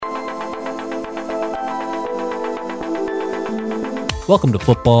Welcome to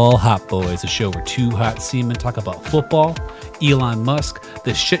Football Hot Boys, a show where two hot seamen talk about football, Elon Musk,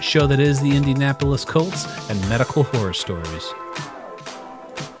 the shit show that is the Indianapolis Colts, and medical horror stories.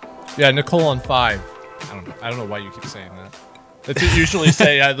 Yeah, Nicole on 5. I don't know why you keep saying that. That's what you usually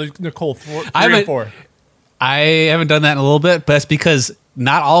say. Nicole 3 and 4. I haven't done that in a little bit, but that's because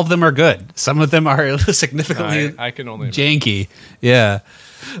not all of them are good. Some of them are significantly I can only janky. Yeah.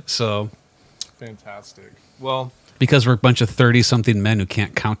 So fantastic. Well, because we're a bunch of 30-something men who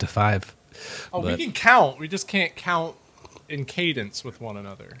can't count to 5. We can count. We just can't count in cadence with one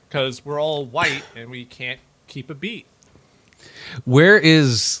another because we're all white and we can't keep a beat. Where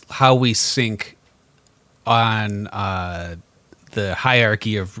is how we sync on the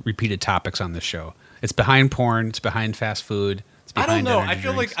hierarchy of repeated topics on this show? It's behind porn. It's behind fast food. It's behind I don't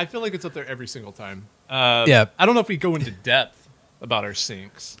know. drinks. I feel like it's up there every single time. Yeah. I don't know if we go into depth about our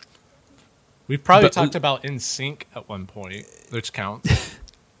syncs. We've probably talked about In Sync at one point, which counts.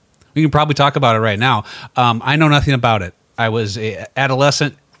 We can probably talk about it right now. I know nothing about it. I was an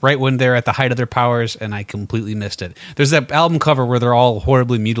adolescent right when they're at the height of their powers, and I completely missed it. There's that album cover where they're all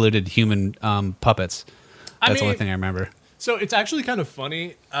horribly mutilated human puppets. That's the only thing I remember. So it's actually kind of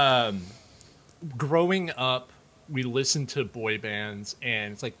funny. Growing up, we listened to boy bands,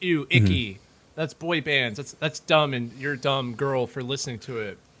 and it's like, ew, icky. Mm-hmm. That's boy bands. That's dumb, and you're a dumb girl for listening to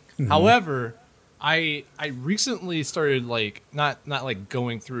it. Mm-hmm. However, I recently started not like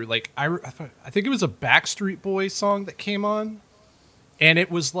going through I think it was a Backstreet Boys song that came on, and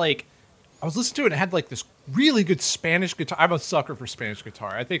it was like I was listening to it and it had like this really good Spanish guitar. I'm a sucker for Spanish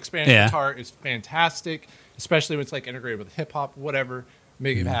guitar. I think Spanish guitar is fantastic, especially when it's like integrated with hip hop, whatever.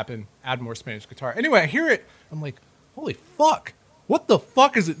 Make it happen. Add more Spanish guitar. Anyway, I hear it. I'm like, holy fuck! What the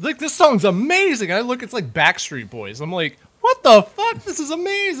fuck is it? Like, this song's amazing. I look, it's like Backstreet Boys. I'm like, what the fuck? This is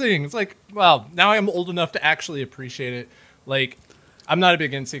amazing. It's like, well, now I'm old enough to actually appreciate it. Like, I'm not a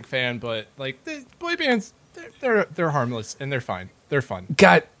big NSYNC fan, but like the boy bands, they're harmless and they're fine. They're fun.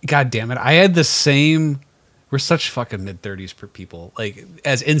 God damn it! I had the same. We're such fucking mid-30s for people. Like,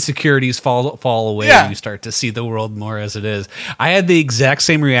 as insecurities fall away, you start to see the world more as it is. I had the exact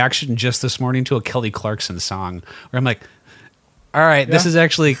same reaction just this morning to a Kelly Clarkson song, where I'm like, all right, this is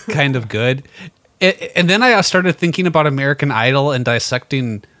actually kind of good. And then I started thinking about American Idol and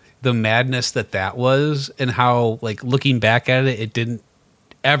dissecting the madness that was, and how, like, looking back at it, it didn't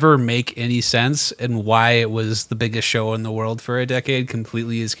ever make any sense, and why it was the biggest show in the world for a decade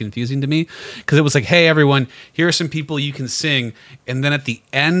completely is confusing to me, because it was like, hey everyone, here are some people you can sing, and then at the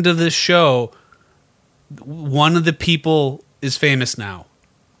end of the show one of the people is famous now.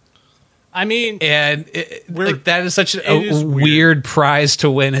 I mean, and that is such a weird prize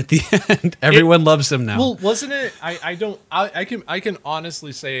to win at the end. Everyone loves him now. Well, wasn't it? I can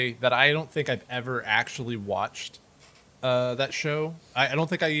honestly say that I don't think I've ever actually watched that show. I don't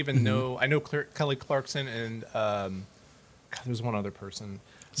think I even know. I know Kelly Clarkson and there's one other person.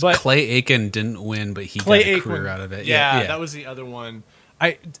 But Clay Aiken didn't win, but he got a career out of it. Yeah, that was the other one.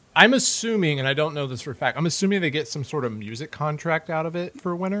 I'm assuming, and I don't know this for a fact, I'm assuming they get some sort of music contract out of it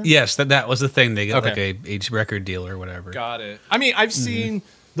for a winner. Yes, that was the thing. They get like a record deal or whatever. Got it. I mean, I've seen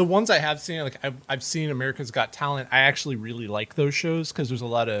the ones I have seen. Like I've seen America's Got Talent. I actually really like those shows because there's a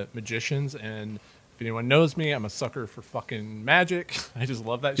lot of magicians, and if anyone knows me, I'm a sucker for fucking magic. I just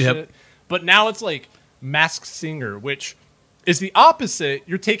love that shit. But now it's like Masked Singer, which is the opposite.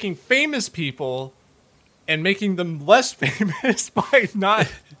 You're taking famous people and making them less famous by not...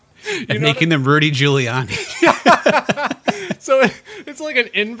 and making them Rudy Giuliani. So it's like an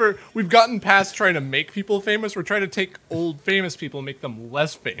invert. We've gotten past trying to make people famous. We're trying to take old famous people and make them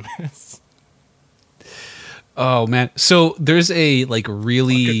less famous. Oh, man. So there's a like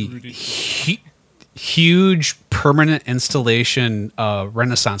really huge permanent installation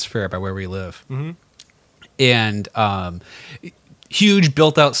Renaissance Fair by where we live. Mm-hmm. And huge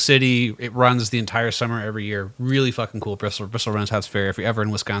built-out city. It runs the entire summer every year. Really fucking cool. Bristol Renaissance Fair. If you're ever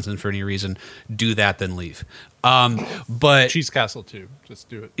in Wisconsin for any reason, do that, then leave. But Cheese Castle too. Just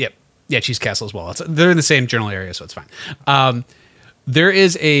do it. Yep. Yeah, Cheese Castle as well. They're in the same general area, so it's fine. There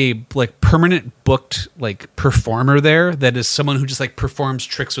is a like permanent booked like performer there that is someone who just like performs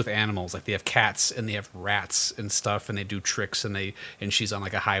tricks with animals. Like they have cats and they have rats and stuff, and they do tricks, and she's on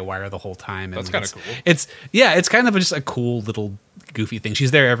like a high wire the whole time. And that's kind of cool. It's kind of just a cool little goofy thing.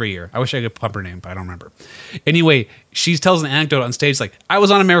 She's there every year. I wish I could pump her name, but I don't remember. Anyway, she tells an anecdote on stage like, I was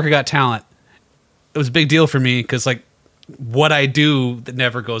on America Got Talent. It was a big deal for me because like what I do that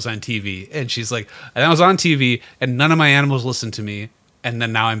never goes on TV. And she's like, and I was on TV and none of my animals listened to me. And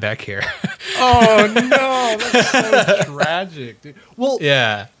then now I'm back here. Oh no, that's so tragic, dude. Well,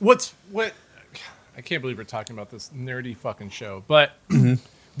 yeah. What I can't believe we're talking about this nerdy fucking show, but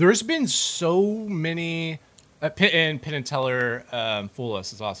there's been so many. And Penn and Teller, Fool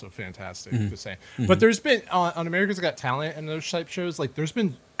Us is also fantastic. Just saying, but there's been on America's Got Talent and those type shows. Like, there's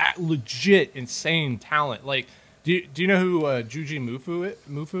been legit insane talent. Like, do you know who Juji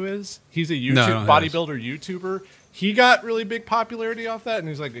Mufu is? He's a bodybuilder YouTuber. He got really big popularity off that, and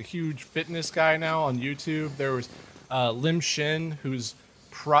he's like a huge fitness guy now on YouTube. There was Lim Shin, who's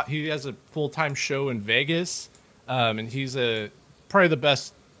he has a full-time show in Vegas, and he's probably the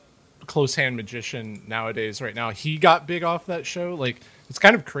best close hand magician nowadays. Right now, he got big off that show. Like, it's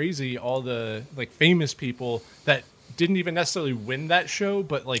kind of crazy, all the like famous people that didn't even necessarily win that show,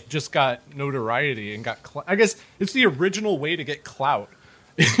 but like just got notoriety and got I guess it's the original way to get clout.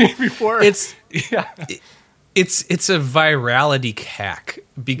 Before it's a virality hack,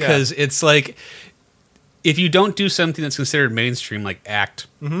 because it's like, if you don't do something that's considered mainstream, like act,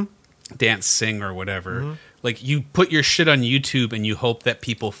 dance, sing, or whatever, like, you put your shit on YouTube and you hope that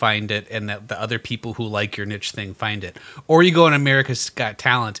people find it and that the other people who like your niche thing find it. Or you go on America's Got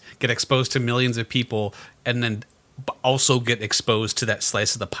Talent, get exposed to millions of people, and then also get exposed to that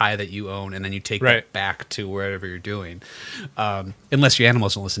slice of the pie that you own, and then you take that back to wherever you're doing. Unless your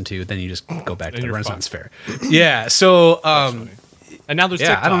animals don't listen to you, then you just go back to the Renaissance Fair. Yeah, so... and now there's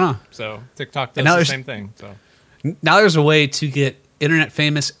TikTok. I don't know. So TikTok does the same thing. So now there's a way to get internet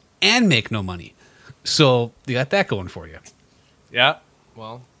famous and make no money. So you got that going for you. Yeah.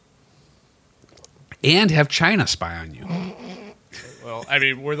 Well. And have China spy on you. Well, I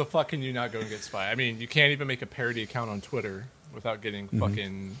mean, where the fuck can you not go and get spy? I mean, you can't even make a parody account on Twitter without getting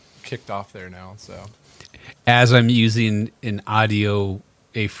fucking kicked off there now. So, as I'm using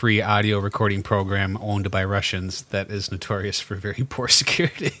a free audio recording program owned by Russians that is notorious for very poor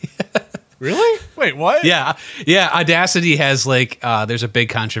security. Really? Wait, what? Yeah. Audacity has there's a big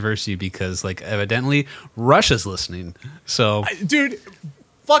controversy because evidently Russia's listening. So, dude,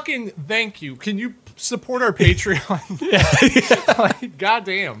 fucking thank you. Can you support our Patreon?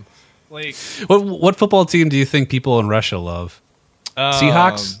 Goddamn. Like, what football team do you think people in Russia love?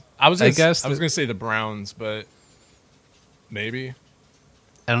 Seahawks? I was gonna say the Browns, but maybe.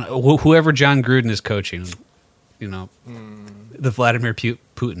 I don't know. Whoever John Gruden is coaching, the Vladimir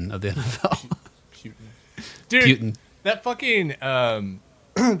Putin of the NFL. Dude, Putin. That fucking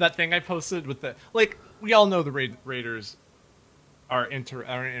that thing I posted with the we all know the Raiders are an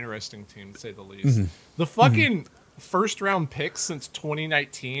interesting team, to say the least. The fucking first round picks since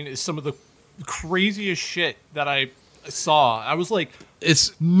 2019 is some of the craziest shit that I saw. I was like,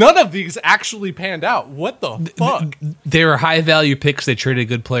 none of these actually panned out. What the fuck? They were high value picks. They traded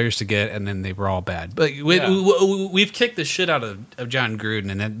good players to get, and then they were all bad. But we've kicked the shit out of John Gruden,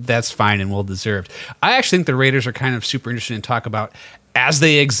 and that's fine and well deserved. I actually think the Raiders are kind of super interesting to talk about as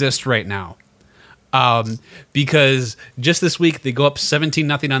they exist right now. Because just this week they go up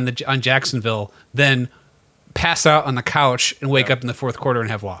 17-0 on Jacksonville, then pass out on the couch and wake up in the fourth quarter and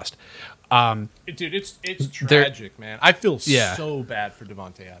have lost. Dude, it's tragic, man. I feel so bad for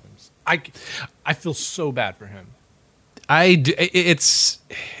Devontae Adams. I feel so bad for him. It's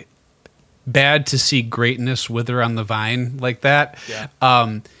bad to see greatness wither on the vine like that. Yeah.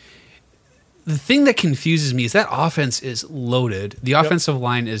 The thing that confuses me is that offense is loaded. The offensive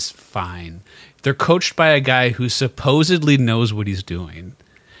line is fine. They're coached by a guy who supposedly knows what he's doing.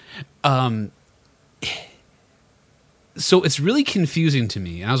 So it's really confusing to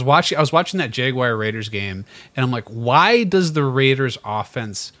me. And I was watching that Jaguar Raiders game, and I'm like, why does the Raiders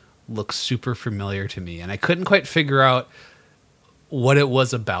offense look super familiar to me? And I couldn't quite figure out what it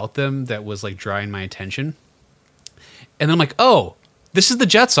was about them that was drawing my attention. And then I'm like, oh, this is the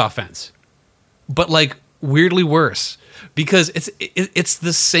Jets offense, but weirdly worse, because it's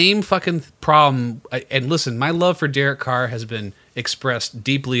the same fucking problem. And listen, my love for Derek Carr has been expressed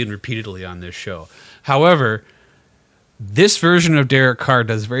deeply and repeatedly on this show. However, this version of Derek Carr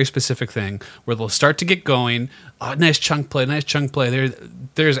does a very specific thing where they'll start to get going. Oh, nice chunk play.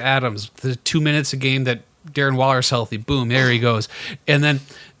 There's Adams. The 2 minutes a game that Darren Waller's healthy. Boom, there he goes. And then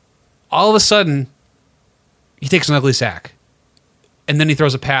all of a sudden, he takes an ugly sack. And then he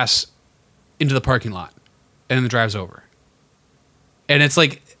throws a pass into the parking lot. And then the drive's over. And it's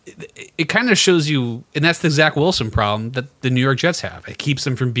it kind of shows you, and that's the Zach Wilson problem that the New York Jets have. It keeps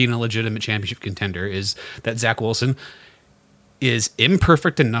them from being a legitimate championship contender, is that Zach Wilson is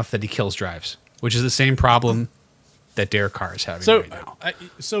imperfect enough that he kills drives, which is the same problem that Derek Carr is having right now.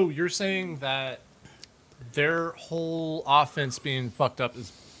 So you're saying that their whole offense being fucked up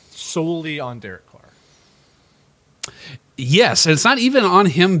is solely on Derek Carr? Yes, and it's not even on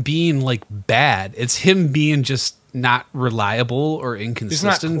him being like bad. It's him being just not reliable or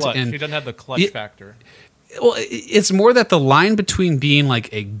inconsistent. He's not clutch. And he doesn't have the clutch factor. Well, it's more that the line between being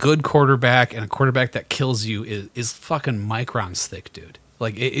like a good quarterback and a quarterback that kills you is fucking microns thick, dude.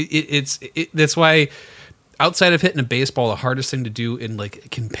 Like that's why outside of hitting a baseball, the hardest thing to do in like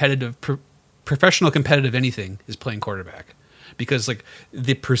competitive, professional competitive anything is playing quarterback. Because like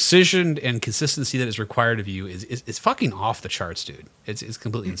the precision and consistency that is required of you is fucking off the charts, dude. It's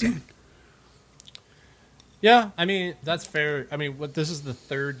completely insane. Yeah, I mean that's fair. I mean, this is the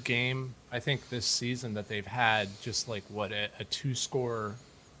third game I think this season that they've had just like a 2-score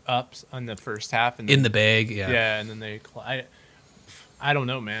ups on the first half and then, in the bag. Yeah, and then I don't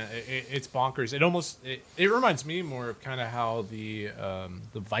know, man. It's bonkers. It reminds me more of kind of how the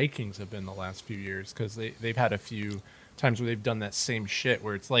Vikings have been the last few years because they've had a few times where they've done that same shit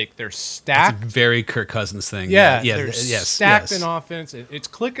where it's like they're stacked. It's a very Kirk Cousins thing. Yeah, they're stacked in offense. It's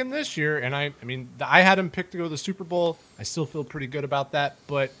clicking this year, and I mean, I had him picked to go to the Super Bowl. I still feel pretty good about that,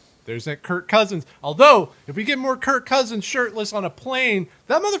 but there's that Kirk Cousins. Although, if we get more Kirk Cousins shirtless on a plane,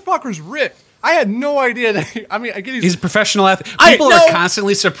 that motherfucker's ripped. I had no idea that. I get he's a professional athlete. People are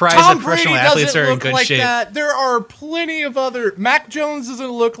constantly surprised that professional athletes are in good shape. That. There are plenty of other. Mac Jones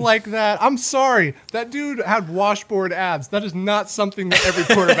doesn't look like that. I'm sorry. That dude had washboard abs. That is not something that every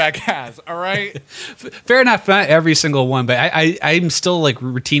quarterback has. All right. Fair enough. Not every single one, but I'm still like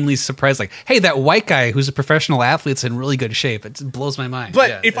routinely surprised. Like, hey, that white guy who's a professional athlete's in really good shape. It blows my mind.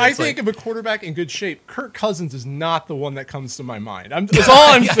 But if I think of a quarterback in good shape, Kirk Cousins is not the one that comes to my mind. That's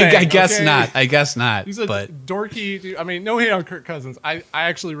all I'm saying. I guess not. I guess not. He's a dorky dude. I mean, no hate on Kirk Cousins. I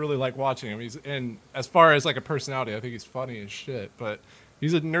actually really like watching him. And as far as like a personality, I think he's funny as shit. But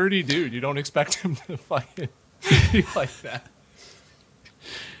he's a nerdy dude. You don't expect him to fucking be like that.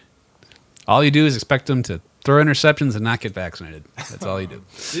 All you do is expect him to throw interceptions and not get vaccinated. That's all you do.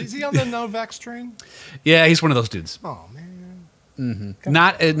 Is he on the no vax train? Yeah, he's one of those dudes. Oh man. Mm-hmm.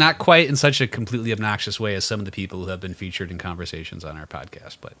 Not quite in such a completely obnoxious way as some of the people who have been featured in conversations on our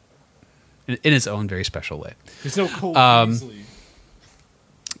podcast, but in its own very special way. He's no Cole Beasley.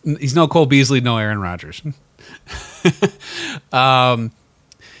 He's no Cole Beasley, no Aaron Rodgers.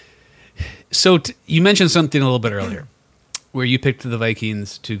 So you mentioned something a little bit earlier, where you picked the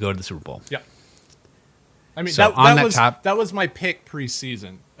Vikings to go to the Super Bowl. Yeah. I mean, so that was my pick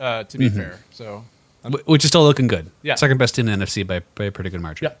preseason, to be fair. So, which is still looking good. Yeah. Second best team in the NFC by a pretty good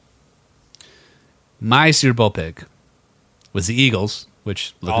margin. Yeah. My Super Bowl pick was the Eagles,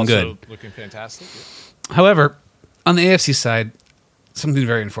 which looking good. Also looking fantastic. Yeah. However, on the AFC side, something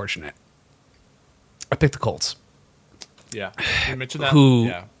very unfortunate. I picked the Colts. Yeah. You mentioned that?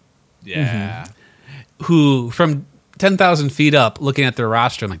 Yeah. Mm-hmm. Who, from 10,000 feet up, looking at their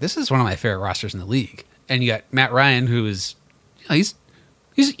roster, I'm like, this is one of my favorite rosters in the league. And you got Matt Ryan, who is,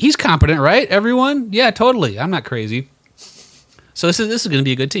 he's competent, right? Everyone? Yeah, totally. I'm not crazy. So this is going to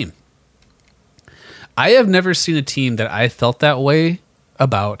be a good team. I have never seen a team that I felt that way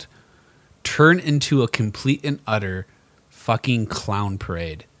about turn into a complete and utter fucking clown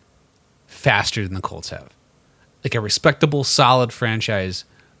parade faster than the Colts have. Like a respectable, solid franchise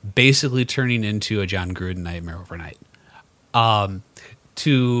basically turning into a John Gruden nightmare overnight. For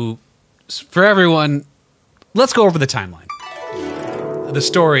everyone, let's go over the timeline. The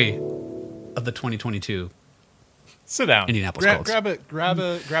story of the 2022 Sit down. Indianapolis Colts. Grab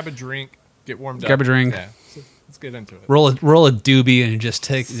a drink. Get warmed up. Grab a drink. Yeah. So let's get into it. Roll a doobie and just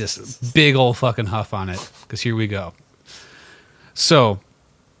take this big old fucking huff on it, because here we go. So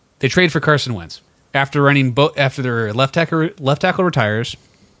they trade for Carson Wentz after their left tackle retires.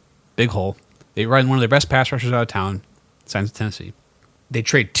 Big hole. They run one of their best pass rushers out of town, signs with Tennessee. They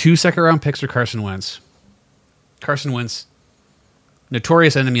trade 2 second-round picks for Carson Wentz. Carson Wentz,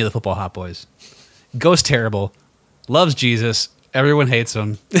 notorious enemy of the football hot boys, goes terrible, loves Jesus. Everyone hates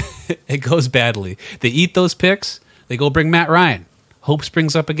him. It goes badly. They eat those picks. They go bring Matt Ryan. Hope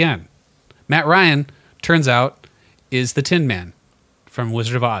springs up again. Matt Ryan, turns out, is the Tin Man from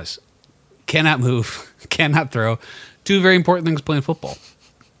Wizard of Oz. Cannot move. Cannot throw. 2 very important things playing football.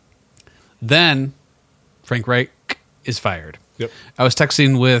 Then Frank Reich is fired. Yep. I was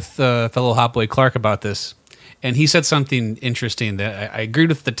texting with fellow Hotboy Clark about this, and he said something interesting that I agreed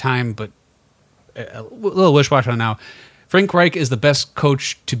with at the time, but a little wish-wash on now. Frank Reich is the best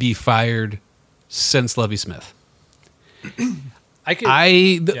coach to be fired since Lovie Smith.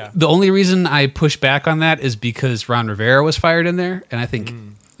 The only reason I push back on that is because Ron Rivera was fired in there, and I think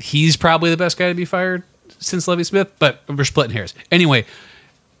he's probably the best guy to be fired since Lovie Smith, but we're splitting hairs. Anyway,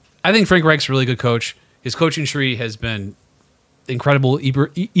 I think Frank Reich's a really good coach. His coaching tree has been incredible.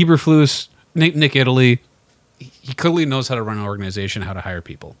 Eberflus, Nick Italy, he clearly knows how to run an organization, how to hire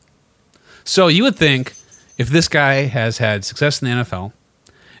people. So you would think if this guy has had success in the NFL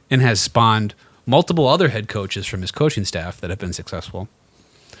and has spawned multiple other head coaches from his coaching staff that have been successful,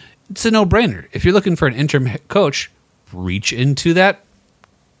 it's a no-brainer. If you're looking for an interim head coach, reach into that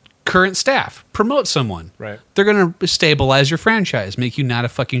current staff, promote someone. Right. They're going to stabilize your franchise, make you not a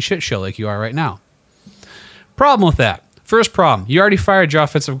fucking shit show like you are right now. Problem with that. First problem, you already fired your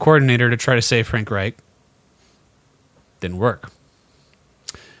offensive coordinator to try to save Frank Reich. Didn't work.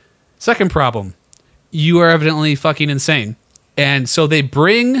 Second problem, you are evidently fucking insane. And so they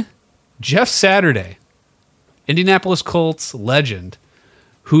bring Jeff Saturday, Indianapolis Colts legend,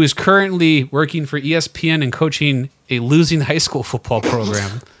 who is currently working for ESPN and coaching a losing high school football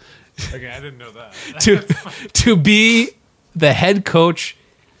program. Okay, I didn't know that. to be the head coach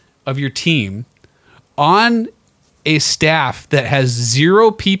of your team on a staff that has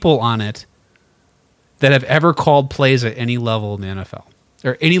 0 people on it that have ever called plays at any level in the NFL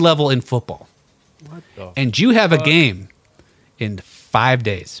or any level in football. What the And you have a game in 5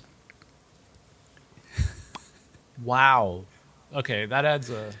 days. Wow. Okay, that adds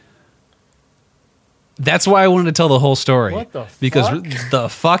a... That's why I wanted to tell the whole story. What the Because fuck? the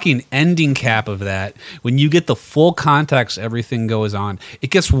fucking ending cap of that, when you get the full context, everything goes on.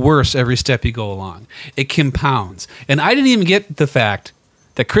 It gets worse every step you go along. It compounds. And I didn't even get the fact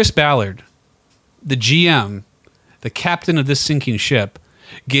that Chris Ballard, the GM, the captain of this sinking ship,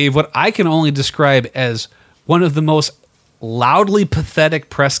 gave what I can only describe as one of the most loudly pathetic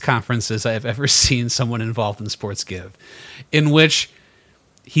press conferences I've ever seen someone involved in sports give, in which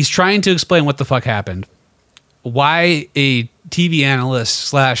he's trying to explain what the fuck happened, why a TV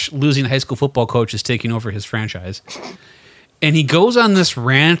analyst / losing high school football coach is taking over his franchise. And he goes on this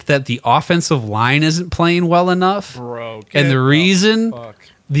rant that the offensive line isn't playing well enough. Bro, And the reason fuck.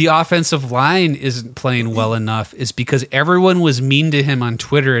 the offensive line isn't playing well enough is because everyone was mean to him on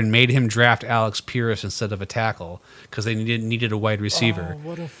Twitter and made him draft Alex Pierce instead of a tackle because they needed a wide receiver. Oh,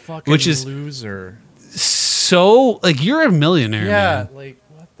 what a fucking Which is- loser. So, like, you're a millionaire, Yeah, man. like,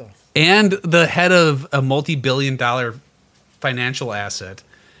 what the... And the head of a multi-billion-dollar financial asset.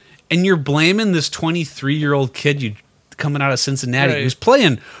 And you're blaming this 23-year-old kid you coming out of Cincinnati Right. who's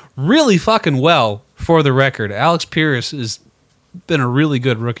playing really fucking well, for the record. Alex Pierce has been a really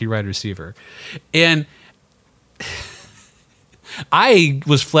good rookie wide receiver. And I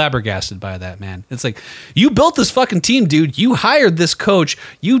was flabbergasted by that, man. It's like, you built this fucking team, dude. You hired this coach.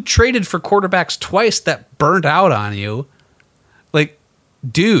 You traded for quarterbacks twice that burned out on you. Like,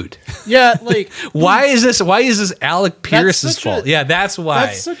 dude. Yeah, like... Why is this Alec Pierce's such a- fault? Yeah, that's why.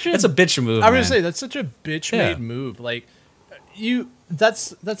 that's such a- That's a bitch move. I was man. gonna say that's such a bitch Yeah. made move. Like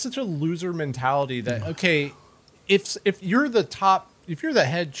that's such a loser mentality that okay, if you're the top, if you're the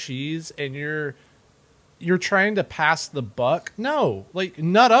head cheese and you're trying to pass the buck, no, like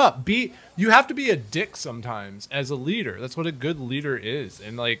nut up. You have to be a dick sometimes as a leader. That's what a good leader is.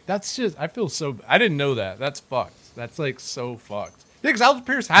 And like that's just I feel so I didn't know that. That's fucked. That's like so fucked. Yeah, because Alex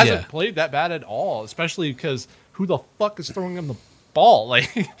Pierce hasn't Yeah. played that bad at all, especially because who the fuck is throwing him the ball?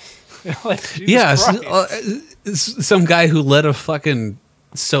 Like, like Jesus Yeah, Christ. some guy who led a fucking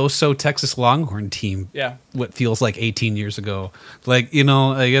so Texas Longhorn team. Yeah, What feels like 18 years ago. Like, you know,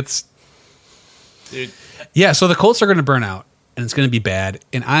 like it's dude. yeah. So the Colts are going to burn out, and it's going to be bad.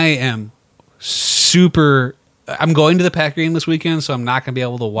 And I am super. I'm going to the Packer game this weekend, so I'm not going to be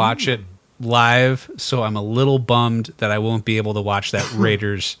able to watch it live. So I'm a little bummed that I won't be able to watch that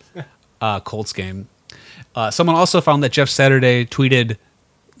Raiders Colts game. Someone also found that Jeff Saturday tweeted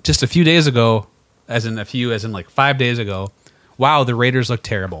just a few days ago, as in like 5 days ago, wow, the Raiders look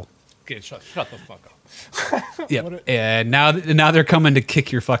terrible. Okay, shut the fuck up. Yeah, What and now they're coming to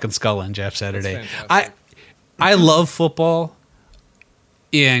kick your fucking skull in, Jeff Saturday. fantastic. I love football,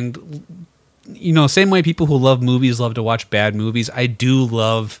 and you know, same way people who love movies love to watch bad movies. I do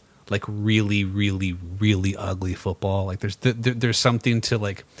love like really, really, really ugly football. Like there's something to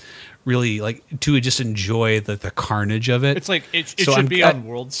like really like to just enjoy the carnage of it. It's like it So should be I- on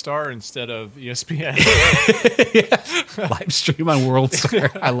World Star instead of ESPN. Live stream on World Star.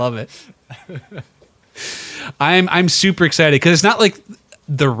 I love it. I'm super excited because it's not like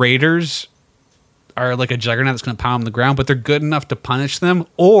the Raiders are like a juggernaut that's going to pound on the ground, but they're good enough to punish them.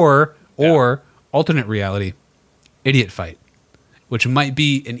 Or alternate reality, idiot fight, which might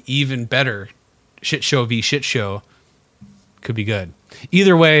be an even better shit show v shit show. Could be good.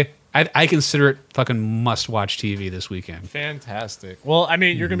 Either way, I consider it fucking must watch TV this weekend. Fantastic. Well, I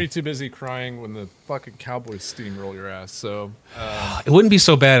mean, you're gonna be too busy crying when the fucking Cowboys steamroll your ass. So It wouldn't be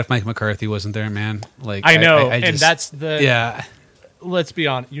so bad if Mike McCarthy wasn't there, man. Like I know, I and just- that's the yeah. let's be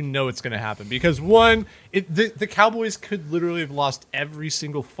honest, you know it's going to happen because one, the Cowboys could literally have lost every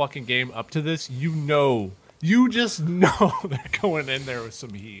single fucking game up to this. You just know they're going in there with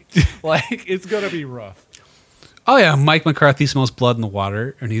some heat. Like, it's going to be rough. Oh, yeah. Mike McCarthy smells blood in the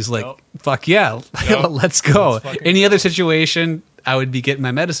water, and he's like, fuck yeah, let's go. Any other situation, I would be getting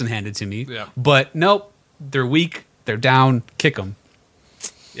my medicine handed to me. Yeah. But nope, they're weak, they're down, kick them.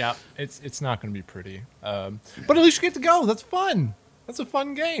 Yeah, it's not going to be pretty. But at least you get to go. That's fun. That's a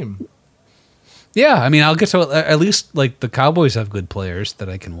fun game. Yeah, I mean, I'll get to at least, like, the Cowboys have good players that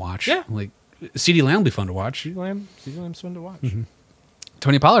I can watch. Yeah. Like, CeeDee Lamb will be fun to watch. CeeDee Lamb's fun to watch. Mm-hmm.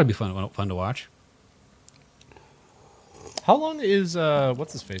 Tony Pollard will be fun to watch. How long is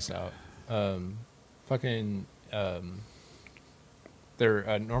what's his face out?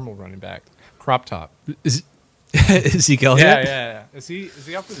 Their normal running back, crop top. Zeke Elliott? Yeah. Is he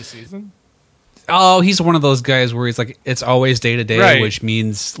out for the season? Oh, he's one of those guys where he's like, it's always day to day, which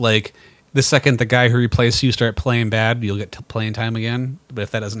means like the second the guy who replaces you start playing bad, you'll get playing time again. But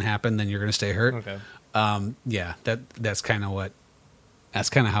if that doesn't happen, then you're going to stay hurt. Okay. Yeah, that's kind of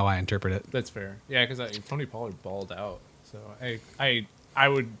how I interpret it. That's fair. Yeah, because Tony Pollard balled out, so I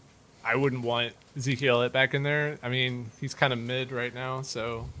wouldn't want Zeke Elliott back in there. I mean, he's kind of mid right now,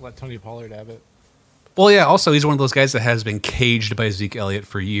 so let Tony Pollard have it. Well, yeah. Also, he's one of those guys that has been caged by Zeke Elliott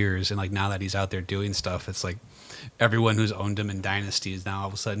for years, and like now that he's out there doing stuff, it's like everyone who's owned him in dynasty is now all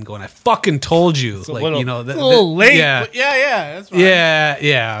of a sudden going, "I fucking told you!" It's like a little late. Yeah, but yeah. That's fine.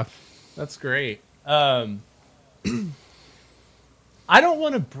 Yeah. That's great. I don't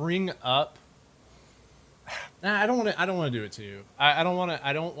want to bring up. I don't want to do it to you. I don't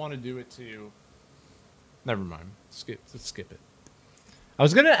want to do it to you. Never mind. Let's skip it. I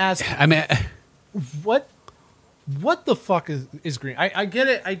was gonna ask. I mean, what the fuck is Green? I get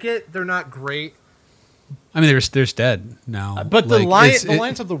it. I get they're not great. I mean, there's dead now, but the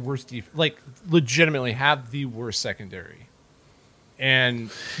Lions have the worst like legitimately have the worst secondary.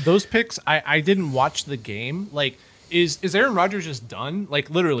 And those picks, I didn't watch the game. Like, is Aaron Rodgers just done? Like,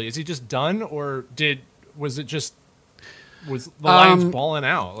 literally, is he just done, or was the Lions balling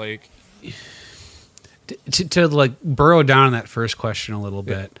out? Like, to like burrow down on that first question a little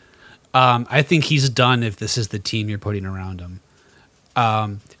bit. I think he's done if this is the team you're putting around him.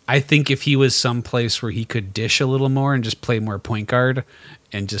 I think if he was someplace where he could dish a little more and just play more point guard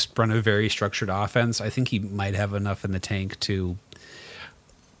and just run a very structured offense, I think he might have enough in the tank to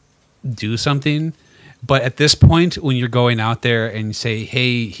do something. But at this point, when you're going out there and you say,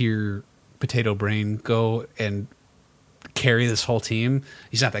 hey, here, potato brain, go and carry this whole team,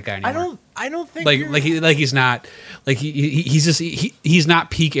 he's not that guy anymore. I don't think he's not like he's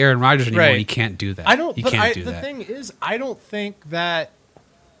not peak Aaron Rodgers anymore. Right. He can't do that. The thing is, I don't think that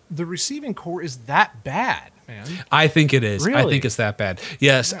the receiving core is that bad, man. I think it is. Really? I think it's that bad.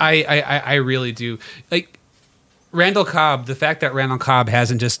 Yes, I really do. Like Randall Cobb, the fact that Randall Cobb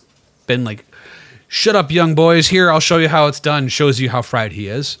hasn't just been like, shut up, young boys, here, I'll show you how it's done, shows you how fried he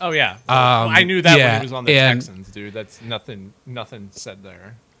is. Oh, yeah. I knew that when he was on the Texans, dude. That's nothing said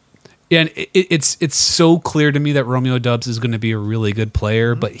there. And it's so clear to me that Romeo Doubs is going to be a really good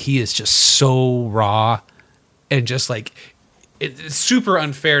player, but he is just so raw and just like, it's super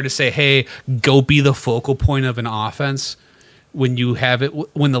unfair to say, hey, go be the focal point of an offense when you have it,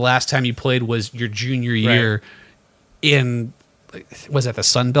 when the last time you played was your junior year in, was that the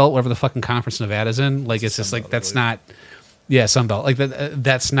Sun Belt, whatever the fucking conference Nevada's in? Like, it's just like, that's not, Sun Belt. Like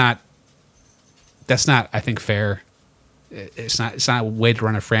that's not, I think, fair. It's not a way to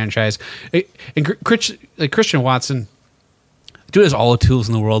run a franchise. And Christian Watson, dude has all the tools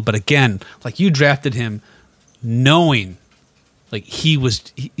in the world, but again, like you drafted him knowing like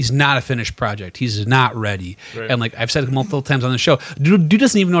he's not a finished project. He's not ready. Right. And like I've said multiple times on the show, dude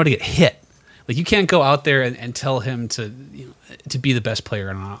doesn't even know how to get hit. Like you can't go out there and tell him to be the best player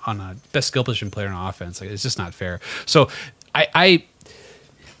on a best skill position player on offense. Like it's just not fair. So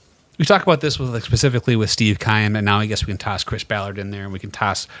we talk about this with like specifically with Steve Keim, and now I guess we can toss Chris Ballard in there, and we can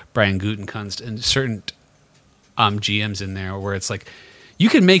toss Brian Gutekunst and certain GMs in there, where it's like you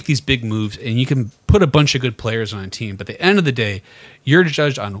can make these big moves and you can put a bunch of good players on a team, but at the end of the day, you're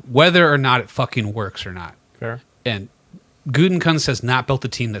judged on whether or not it fucking works or not. Fair. And Gutekunst has not built a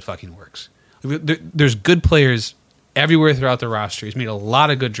team that fucking works. There's good players everywhere throughout the roster. He's made a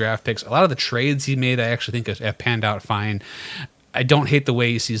lot of good draft picks. A lot of the trades he made, I actually think have panned out fine. I don't hate the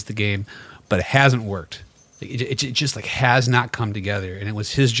way he sees the game, but it hasn't worked. It just like has not come together, and it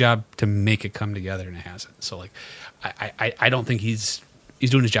was his job to make it come together, and it hasn't. So like, I don't think he's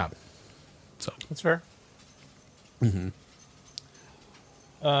doing his job. So that's fair. Mm-hmm.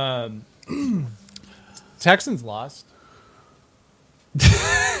 Texans lost.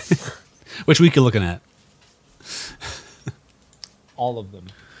 Which week you looking at? All of them.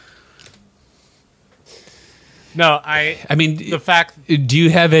 No, I mean, the fact. Do you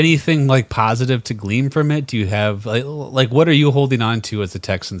have anything like positive to glean from it? Do you have like what are you holding on to as a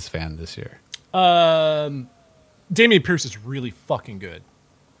Texans fan this year? Dameon Pierce is really fucking good,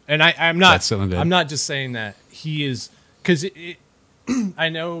 and I'm not. I'm not just saying that he is because I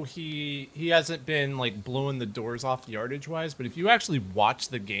know he hasn't been like blowing the doors off yardage wise, but if you actually watch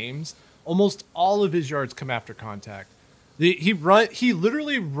the games, almost all of his yards come after contact. He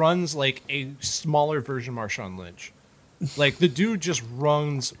literally runs like a smaller version of Marshawn Lynch. Like the dude just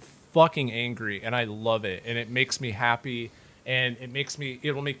runs fucking angry, and I love it, and it makes me happy, and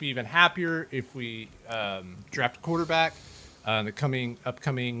it'll make me even happier if we draft a quarterback in the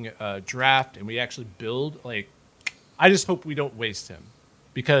upcoming draft, and we actually build. Like, I just hope we don't waste him,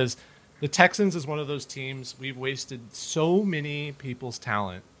 because the Texans is one of those teams we've wasted so many people's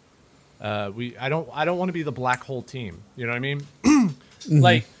talent. I don't want to be the black hole team. You know what I mean?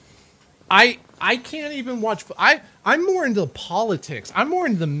 Like, I can't even watch. I'm more into politics. I'm more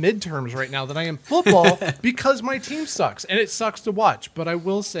into the midterms right now than I am football because my team sucks and it sucks to watch. But I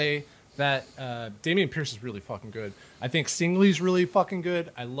will say that Dameon Pierce is really fucking good. I think Stingley's really fucking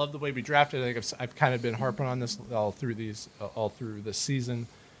good. I love the way we drafted. I think I've kind of been harping on this all through this season.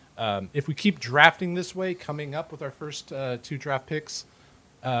 If we keep drafting this way, coming up with our first 2 draft picks.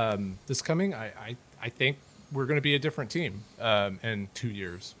 This coming, I think we're going to be a different team in 2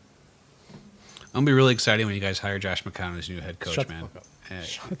 years. I'll be really excited when you guys hire Josh McCown as new head coach, Shut man.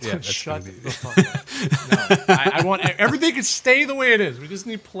 Shut the fuck up. No, I want everything to stay the way it is. We just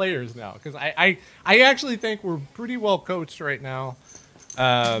need players now because I actually think we're pretty well coached right now.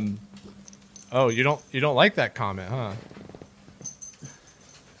 Oh, you don't like that comment, huh?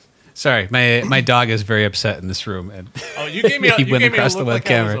 Sorry, my dog is very upset in this room. And oh, you gave me a look like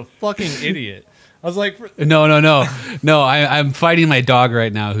I was a fucking idiot. I was like, no. I'm fighting my dog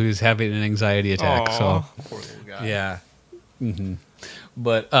right now, who's having an anxiety attack. So poor little guy. Yeah,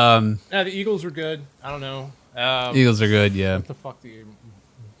 but the Eagles are good. I don't know. Eagles are good. Yeah. What the fuck do you?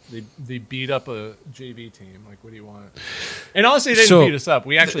 They beat up a JV team. Like, what do you want? And honestly, they didn't beat us up.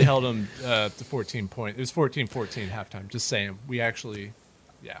 We actually held them to 14 points. It was 14-14 halftime. Just saying. We actually,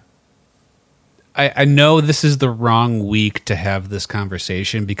 yeah. I know this is the wrong week to have this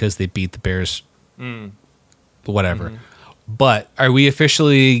conversation because they beat the Bears. Whatever. Mm-hmm. But are we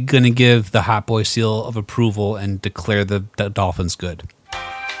officially going to give the hot boy seal of approval and declare the Dolphins good?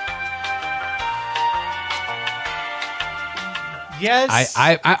 Yes.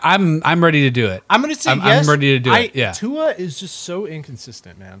 I'm ready to do it. I'm going to say yes. I'm ready to do it. Yeah. Tua is just so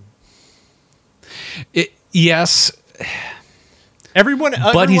inconsistent, man. Yes. Everyone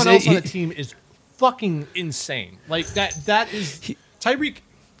else on the team is fucking insane. Like that is Tyreek.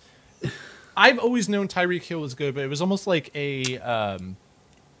 I've always known Tyreek Hill was good, but it was almost like a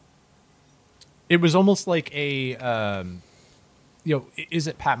is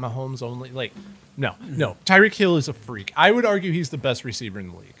it Pat Mahomes only? Like, no. Tyreek Hill is a freak. I would argue he's the best receiver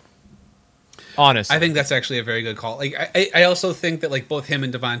in the league. Honestly. I think that's actually a very good call. Like, I also think that like both him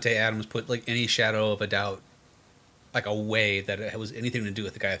and Devontae Adams put like any shadow of a doubt like a way that it was anything to do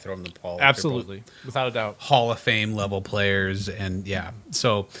with the guy throwing the ball. Absolutely, without a doubt. Hall of Fame level players, and yeah.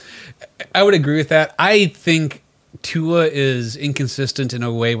 So I would agree with that. I think Tua is inconsistent in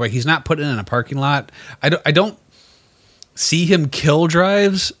a way where he's not put in a parking lot. I don't see him kill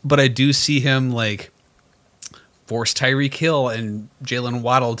drives, but I do see him like force Tyreek Hill and Jalen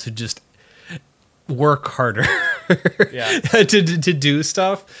Waddle to just work harder to do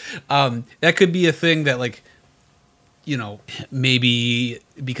stuff. That could be a thing that like, you know, maybe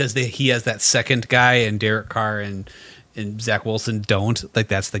because he has that second guy and Derek Carr and Zach Wilson don't, like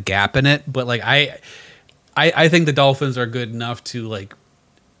that's the gap in it. But like I think the Dolphins are good enough to like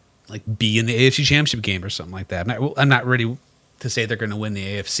be in the AFC Championship game or something like that. I'm not ready to say they're going to win the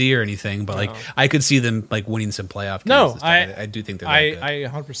AFC or anything, but like I could see them like winning some playoff games. No, I do think they're that good. I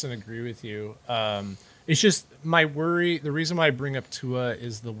 100% agree with you. It's just my worry. The reason why I bring up Tua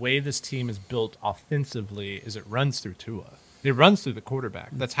is the way this team is built offensively is it runs through Tua. It runs through the quarterback.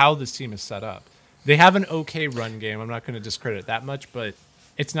 That's how this team is set up. They have an okay run game. I'm not going to discredit that much, but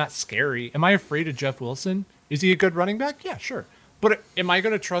it's not scary. Am I afraid of Jeff Wilson? Is he a good running back? Yeah, sure. But am I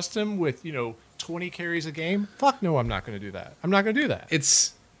going to trust him with, 20 carries a game? Fuck no, I'm not going to do that. I'm not going to do that.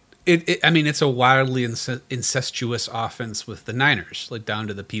 It's a wildly incestuous offense with the Niners, like down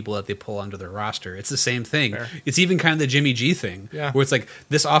to the people that they pull onto their roster. It's the same thing. Fair. It's even kind of the Jimmy G thing, where it's like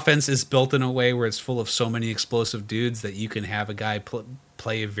this offense is built in a way where it's full of so many explosive dudes that you can have a guy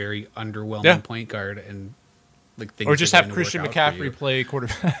play a very underwhelming point guard and like things Or just are have going to Christian work out for McCaffrey you. play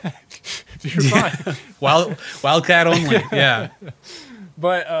quarterback. You're fine. Wildcat only. Yeah.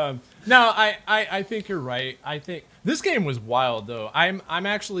 But no, I think you're right. I think this game was wild though. I'm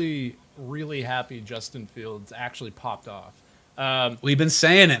actually really happy Justin Fields actually popped off. We've been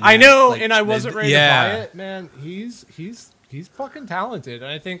saying it, man. I know, Like, and I wasn't ready yeah. to buy it, man. He's fucking talented,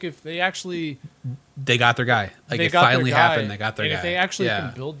 and I think if they actually They got their guy. Like they it got their finally guy, happened. They got their and guy. if they actually Yeah.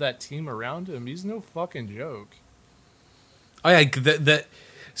 can build that team around him, he's no fucking joke. Oh yeah,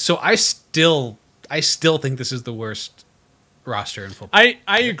 so I still think this is the worst roster in football.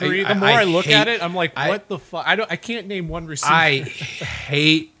 I agree. The more I look at hate- it, I'm like, what the fuck? I can't name one receiver. I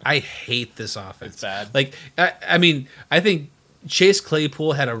hate this offense. It's bad. Like I mean, I think Chase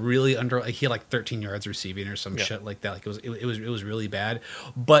Claypool had a really he had like 13 yards receiving or some shit like that. Like it was really bad.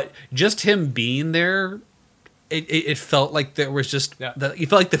 But just him being there, it felt like there was just you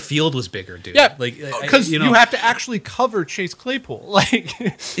felt like the field was bigger, dude. Yeah, like because you have to actually cover Chase Claypool. Like,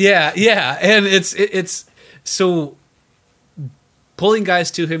 yeah, and it's so pulling guys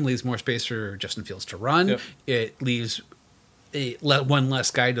to him leaves more space for Justin Fields to run. Yep. It leaves one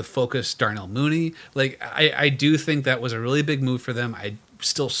less guy to focus Darnell Mooney. Like I do think that was a really big move for them. I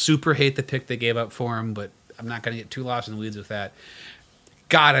still super hate the pick they gave up for him, but I'm not going to get too lost in the weeds with that.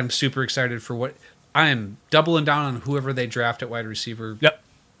 God, I'm super excited for what I am doubling down on whoever they draft at wide receiver. Yep.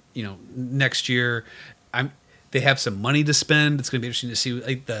 You know, next year, they have some money to spend. It's going to be interesting to see.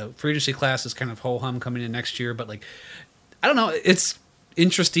 Like the free agency class is kind of ho hum coming in next year, but like I don't know. It's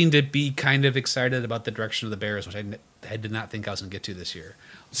interesting to be kind of excited about the direction of the Bears, which I did not think I was going to get to this year.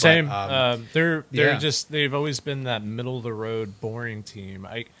 Same. But, They're yeah. they've always been that middle of the road boring team.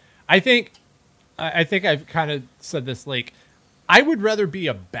 I think I've kind of said this, like, I would rather be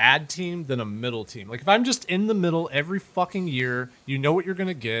a bad team than a middle team. Like, if I'm just in the middle every fucking year, you know what you're going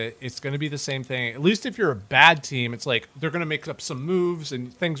to get. It's going to be the same thing. At least if you're a bad team, it's like they're going to make up some moves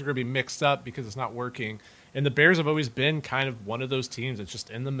and things are going to be mixed up because it's not working. And the Bears have always been kind of one of those teams that's just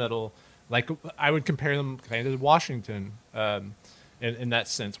in the middle. Like, I would compare them kind of to Washington in that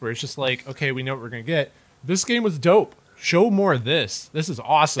sense, where it's just like, okay, we know what we're going to get. This game was dope. Show more of this. This is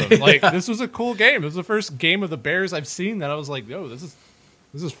awesome. Like, this was a cool game. It was the first game of the Bears I've seen that I was like, yo, this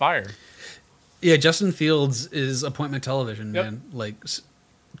is fire. Yeah, Justin Fields is appointment television, Yep. man. Like,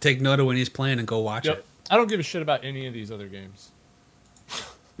 take note of when he's playing and go watch it. I don't give a shit about any of these other games.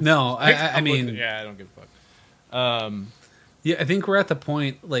 No, I mean, I don't give a fuck. yeah, I think we're at the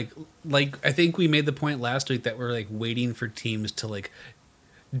point, like I think we made the point last week that we're like waiting for teams to like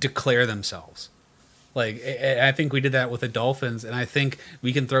declare themselves. Like, I think we did that with the Dolphins, and I think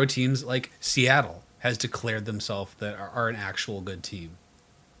we can throw teams like Seattle has declared themselves that are an actual good team.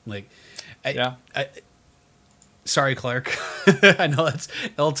 Like, sorry, Clark. I know that's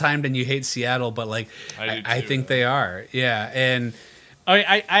ill-timed and you hate Seattle, but like, I think they are. Yeah, and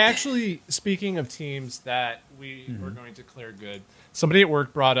I actually, speaking of teams that we were going to declare good, somebody at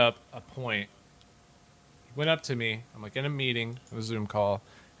work brought up a point. He went up to me. I'm like in a meeting, a Zoom call,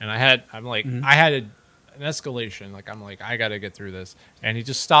 and I had an escalation. Like, I'm like, I got to get through this. And he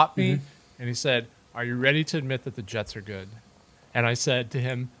just stopped me and he said, "Are you ready to admit that the Jets are good?" And I said to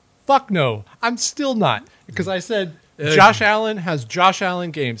him, "Fuck no, I'm still not." Because I said, Josh Allen has Josh Allen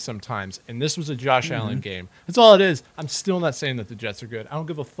games sometimes, and this was a Josh Allen game. That's all it is. I'm still not saying that the Jets are good. I don't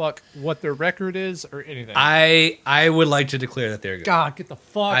give a fuck what their record is or anything. I would like to declare that they're good. God, get the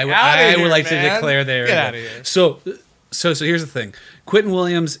fuck I out would like man. to declare they're Get good. out of here. So here's the thing. Quentin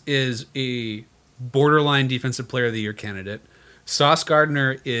Williams is a borderline defensive player of the year candidate. Sauce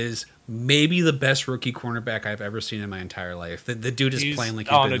Gardner is maybe the best rookie cornerback I've ever seen in my entire life. The dude is playing like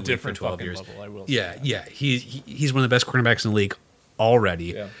he's on been a in the league for different 12 fucking years. level, I will Yeah, say that. yeah. He's one of the best cornerbacks in the league already.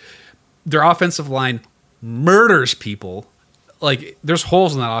 Yeah. Their offensive line murders people. Like, there's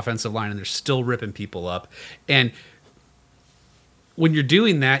holes in that offensive line, and they're still ripping people up. And when you're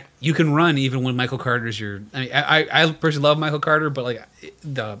doing that, you can run even when Michael Carter's your. I mean, I personally love Michael Carter, but like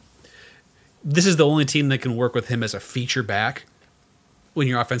this is the only team that can work with him as a feature back when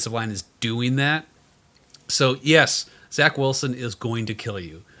your offensive line is doing that. So yes, Zach Wilson is going to kill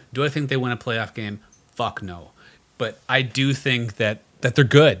you. Do I think they win a playoff game? Fuck no. But I do think that they're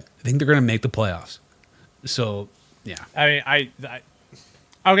good. I think they're going to make the playoffs. So yeah. I mean, I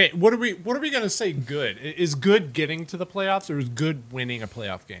okay. What are we gonna say? Good is good getting to the playoffs, or is good winning a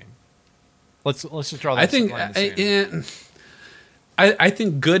playoff game? Let's just draw that. I think line in the sand. I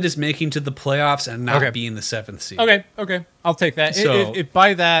think good is making to the playoffs and not being the 7th seed. Okay, I'll take that. So, if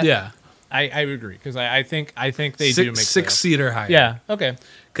by that, yeah, I agree, because I think they do make six playoffs. seed or higher. Yeah. Okay.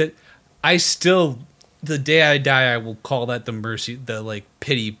 'Cause I still the day I die, I will call that the like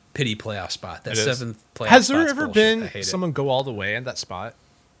pity playoff spot. That seventh playoff. Has there spot's ever bullshit. been someone go all the way in that spot?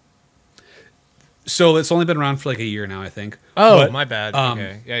 So it's only been around for like a year now, I think. Oh, But, my bad.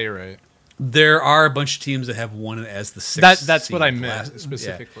 Okay, yeah, you're right. There are a bunch of teams that have won it as the sixth. That's seed what I meant last-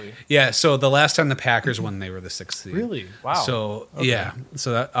 specifically. Yeah. So the last time the Packers won, they were the sixth seed. Really? Wow. So Okay. yeah.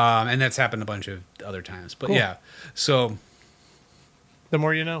 So that and that's happened a bunch of other times. But Cool. yeah. So The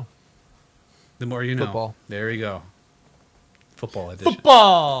more you know. the more you know. Football. There you go. Football edition.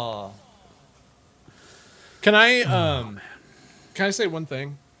 Football. Can I can I say one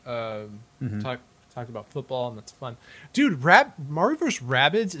thing? Talked about football and that's fun, dude. Mario vs.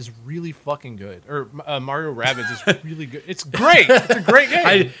 Rabbids is really fucking good. Or Mario Rabbids is really good. It's great. It's a great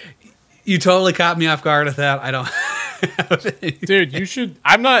game. You totally caught me off guard with that. I don't. Dude, you should.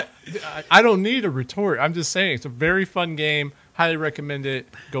 I don't need a retort. I'm just saying it's a very fun game. Highly recommend it.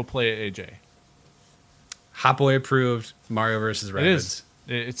 Go play it, AJ. Hot Boy approved. Mario versus Rabbids.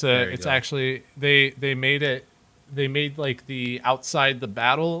 It is. It's go. actually they made it. They made like the outside the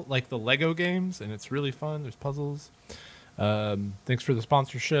battle, like the Lego games, and it's really fun. There's puzzles. Thanks for the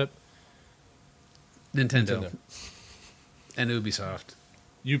sponsorship, Nintendo. And Ubisoft.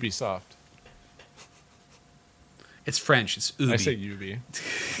 Ubisoft. It's French. It's Ubi. I say Ubi.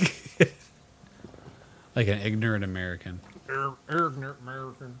 Like an ignorant American.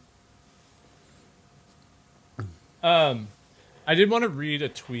 American. I did want to read a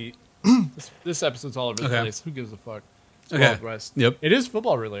tweet. This episode's all over the Okay. place. Who gives a fuck? It's Okay. Wild West. Yep. It is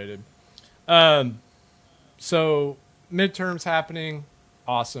football related. So midterms happening,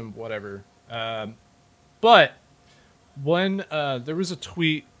 awesome, whatever. But when there was a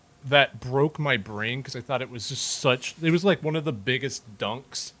tweet that broke my brain because I thought it was just it was like one of the biggest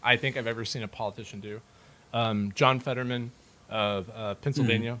dunks I think I've ever seen a politician do. John Fetterman of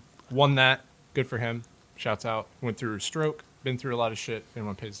Pennsylvania won that. Good for him. Shouts out. Went through a stroke. Been through a lot of shit. If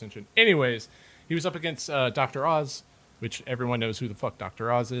anyone pays attention. Anyways, he was up against Dr. Oz, which everyone knows who the fuck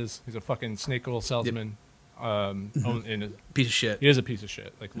Dr. Oz is. He's a fucking snake oil salesman. Piece of shit. He is a piece of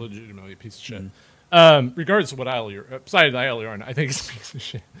shit. Like, legitimately a piece of shit. Regardless of what aisle you're... Besides the aisle you're on, I think he's a piece of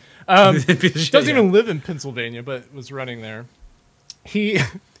shit. Piece of shit, Doesn't yeah. even live in Pennsylvania, but was running there. He's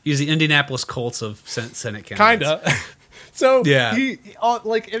the Indianapolis Colts of Senate candidates. Kinda. So, Yeah. he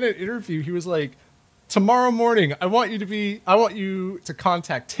like, in an interview, he was like, tomorrow morning, I want you to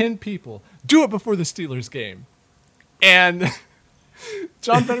contact 10 people. Do it before the Steelers game. And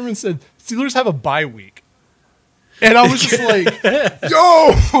John Fetterman said, Steelers have a bye week. And I was just like,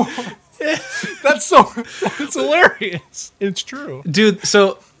 yo, that's hilarious. It's true. Dude,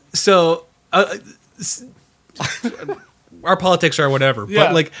 so our politics are whatever, Yeah.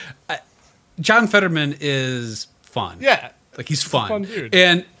 but like John Fetterman is fun. Yeah. Like he's fun. fun dude.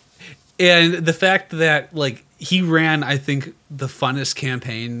 And the fact that like he ran, I think, the funnest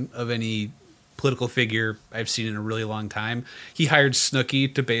campaign of any political figure I've seen in a really long time. He hired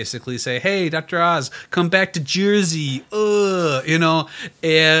Snooki to basically say, "Hey, Dr. Oz, come back to Jersey." You know,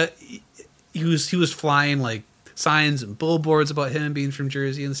 and he was flying like signs and billboards about him being from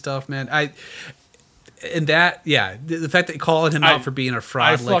Jersey and stuff, man. The fact that calling him out for being a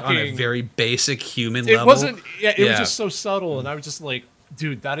fraud, like on a very basic human level. It wasn't, it was just so subtle. And I was just like,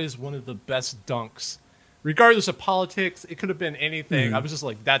 dude, that is one of the best dunks. Regardless of politics, it could have been anything. I was just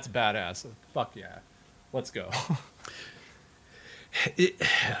like, that's badass. Like, fuck yeah. Let's go.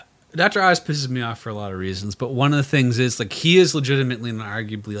 Dr. Oz pisses me off for a lot of reasons, but one of the things is like he is legitimately and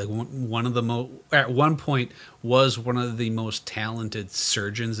arguably like one of the most, at one point was one of the most talented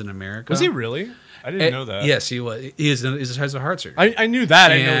surgeons in America. Was he really? I didn't know that. Yes, he was. He has a heart surgery. I knew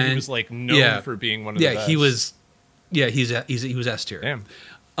that. I know he And- was like known for being one of the best. he was. Yeah, he was S tier. Damn.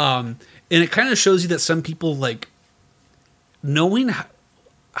 And it kind of shows you that some people like knowing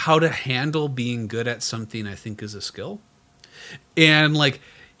how to handle being good at something, I think, is a skill. And like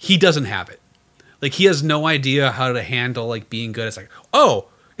he doesn't have it. Like he has no idea how to handle like being good. It's like, oh,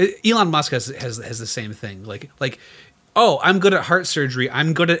 Elon Musk has the same thing. Like, oh, I'm good at heart surgery.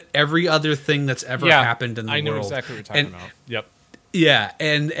 I'm good at every other thing that's ever happened in the world. I know exactly what you're talking about. Yep. Yeah,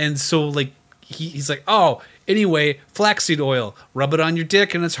 and so like he's like, oh, anyway, flaxseed oil, rub it on your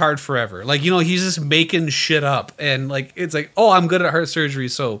dick and it's hard forever. Like, you know, he's just making shit up, and like it's like, oh, I'm good at heart surgery,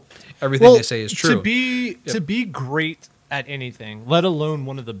 so everything they say is true. To be great at anything, let alone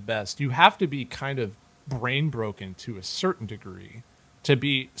one of the best, you have to be kind of brain broken to a certain degree to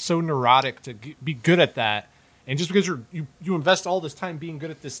be so neurotic to be good at that. And just because you invest all this time being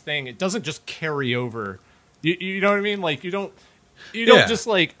good at this thing, it doesn't just carry over. You know what I mean? Like you don't just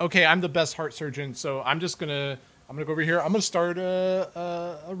like, okay, I'm the best heart surgeon, so I'm just gonna I'm gonna go over here. I'm gonna start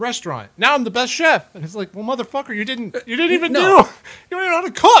a restaurant. Now I'm the best chef. And it's like, well, motherfucker, you didn't even No. you don't even know how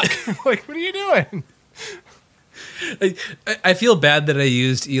to cook. Like, what are you doing? I feel bad that I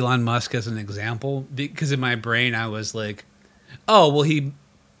used Elon Musk as an example because in my brain I was like, oh, well, he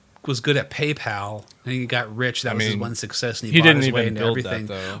was good at PayPal and he got rich. That was his one success, and he bought didn't his way even into build everything.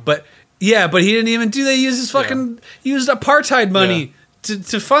 that, though. But yeah, but he didn't even do that. He used his fucking used apartheid money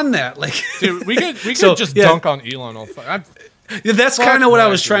to fund that. Like, Dude, we could So, just yeah. dunk on Elon all fucking. yeah, that's Fuck kind of what I that,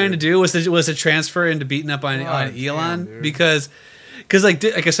 was trying to dude. do was to transfer into beating up on God Elon damn, dude. because like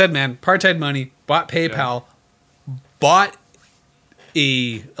I said, man, apartheid money, bought PayPal, bought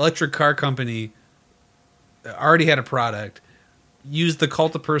a electric car company that already had a product, used the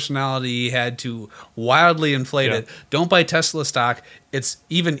cult of personality he had to wildly inflate it. Don't buy Tesla stock. It's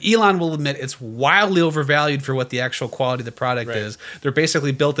even Elon will admit it's wildly overvalued for what the actual quality of the product is. They're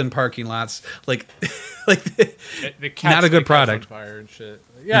basically built in parking lots. Like not a good product. On fire and shit.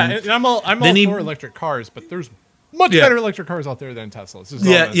 Yeah, and I'm all Then he- for electric cars, but there's much better electric cars out there than Teslas. is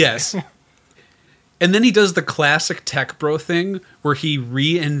all I'm gonna say. Yes. And then he does the classic tech bro thing where he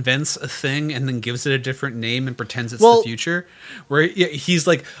reinvents a thing and then gives it a different name and pretends it's the future. Where he's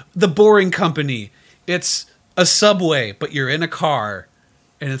like, the Boring Company. It's a subway, but you're in a car.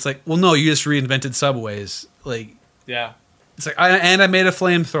 And it's like, well, no, you just reinvented subways. Like, Yeah. it's like, I made a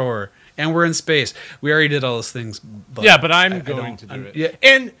flamethrower and we're in space. We already did all those things. But Yeah, but I'm I going don't- to do I'm- it. Yeah,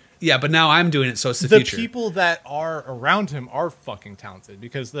 And yeah, but now I'm doing it, so it's the the future. people that are around him are fucking talented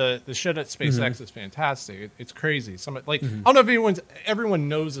because the shit at SpaceX is fantastic. It's crazy. I don't know if everyone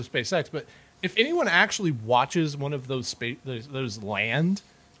knows of SpaceX, but if anyone actually watches one of those those land,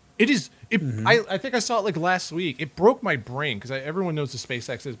 it is. I think I saw it like last week. It broke my brain because everyone knows what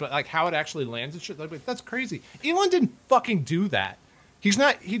SpaceX is, but like how it actually lands and shit. Like that's crazy. Elon didn't fucking do that. He's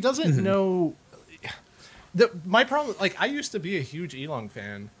not. He doesn't know. My problem. Like I used to be a huge Elon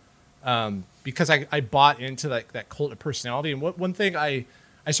fan. Because I bought into that cult of personality. And one thing I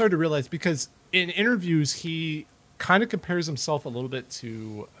started to realize, because in interviews, he kind of compares himself a little bit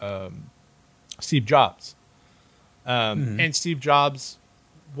to Steve Jobs. And Steve Jobs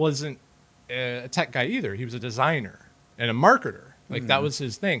wasn't a tech guy either. He was a designer and a marketer. Like that was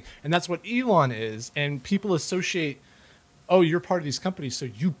his thing. And that's what Elon is. And people associate, oh, you're part of these companies, so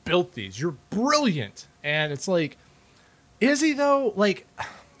you built these. You're brilliant. And it's like, is he though? Like...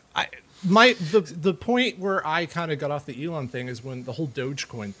 The point where I kind of got off the Elon thing is when the whole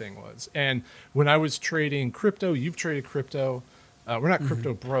Dogecoin thing was, and when I was trading crypto, you've traded crypto. We're not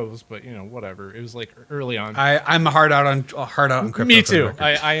crypto bros, but you know whatever. It was like early on. I'm hard out on crypto. Me for the too. record.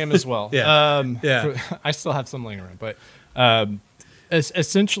 I am as well. Yeah. I still have some laying around, but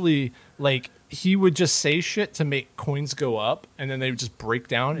essentially, like he would just say shit to make coins go up, and then they would just break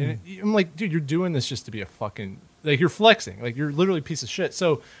down. And I'm like, dude, you're doing this just to be a fucking like you're flexing. Like you're literally a piece of shit.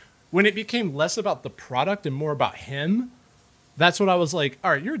 So. When it became less about the product and more about him, that's what I was like,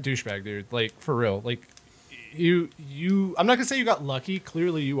 all right, you're a douchebag, dude. Like, for real. Like, you I'm not going to say you got lucky.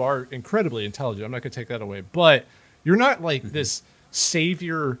 Clearly, you are incredibly intelligent. I'm not going to take that away. But you're not like this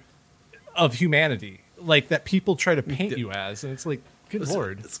savior of humanity, like that people try to paint you as. And it's like, good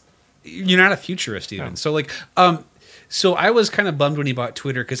Lord. You're not a futurist even. No. So I was kind of bummed when he bought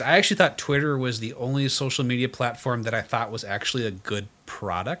Twitter because I actually thought Twitter was the only social media platform that I thought was actually a good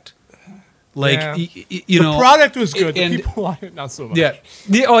product. Like, Yeah. you know, the product was good. and- The people on it, not so much. Yeah.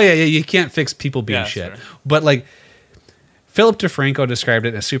 Oh, yeah. You can't fix people being Yeah, shit. sure. But like, Philip DeFranco described it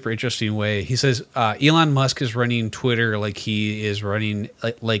in a super interesting way. He says Elon Musk is running Twitter like he is running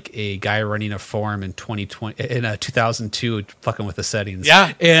like a guy running a forum in 2002, fucking with the settings.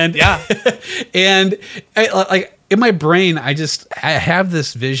 Yeah. And Yeah. and like in my brain, I have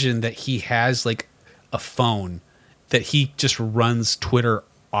this vision that he has like a phone that he just runs Twitter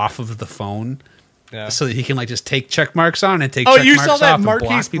off of the phone. Yeah. So that he can like just take check marks on and take Oh, check you marks saw off that and block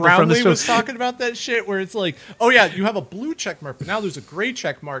Marquise people from the Brownlee show. was talking about that shit where it's like, oh yeah, you have a blue check mark, but now there's a gray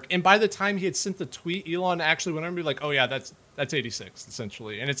check mark. And by the time he had sent the tweet, Elon actually went over and be like, oh yeah, that's 86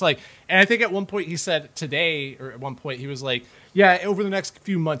 essentially. And it's like, and I think at one point he said today, or at one point he was like, yeah, over the next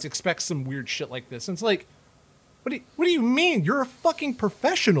few months, expect some weird shit like this. And it's like, what do you mean? You're a fucking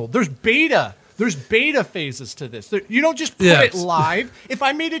professional. There's beta phases to this. You don't just put it live. If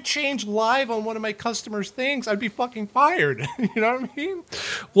I made a change live on one of my customers' things, I'd be fucking fired. You know what I mean?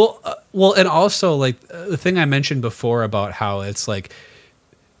 Well, and also like the thing I mentioned before about how it's like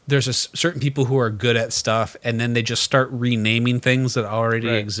there's certain people who are good at stuff, and then they just start renaming things that already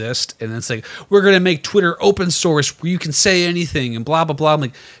exist, and it's like, we're going to make Twitter open source where you can say anything and blah blah blah. I'm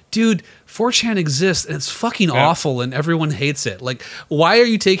like, dude, 4chan exists and it's fucking awful and everyone hates it. Like, why are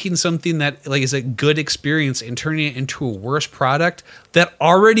you taking something that like is a good experience and turning it into a worse product that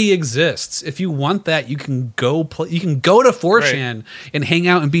already exists? If you want that, you can go you can go to 4chan and hang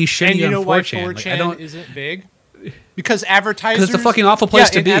out and be shitty and you know on 4chan. Why 4chan isn't big? Because advertisers, it's a fucking awful place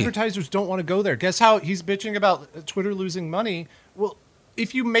to be. Advertisers don't want to go there. Guess how he's bitching about Twitter losing money? Well,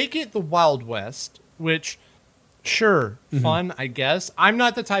 if you make it the Wild West, which, sure, fun, I guess. I'm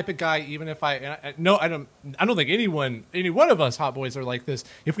not the type of guy. Even if I don't think any one of us hot boys are like this.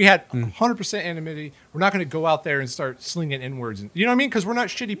 If we had 100% anonymity, we're not going to go out there and start slinging N-words. You know what I mean? Because we're not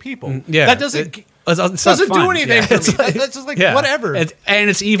shitty people. Yeah, that doesn't do anything for me. That's just like whatever. And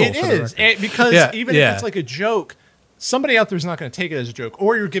it's evil. It is because even if it's like a joke, somebody out there is not going to take it as a joke,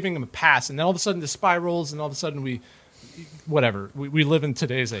 or you're giving them a pass, and then all of a sudden the spirals, and all of a sudden we live in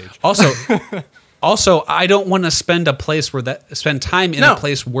today's age. Also, I don't want to spend time in a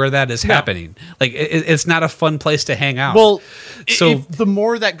place where that is happening. Like it's not a fun place to hang out. Well, so the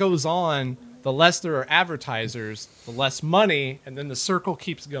more that goes on, the less there are advertisers, the less money, and then the circle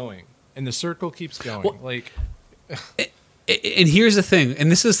keeps going, and the circle keeps going. Well, and here's the thing,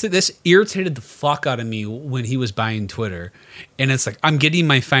 and this irritated the fuck out of me when he was buying Twitter, and it's like, I'm getting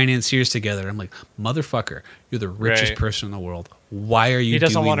my financiers together. I'm like, motherfucker, you're the richest person in the world. Why are you doing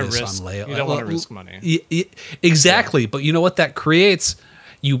this on layout? You don't want to risk money. Exactly, but you know what that creates?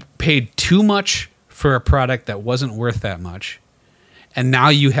 You paid too much for a product that wasn't worth that much, and now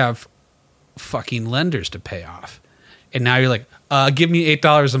you have fucking lenders to pay off, and now you're like, give me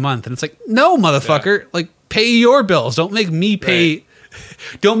 $8 a month, and it's like, no, motherfucker, like, pay your bills. Don't make me pay. Right.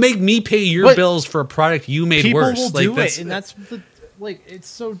 Don't make me pay your bills for a product you made worse. People will do it, and that's it's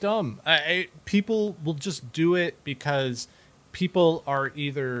so dumb. People will just do it because people are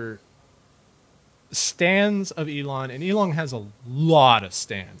either stans of Elon, and Elon has a lot of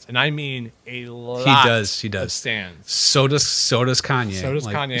stans, and I mean a lot. He does of stans. So does Kanye. So does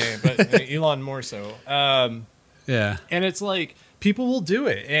Kanye, but Elon more so. Yeah, and it's like people will do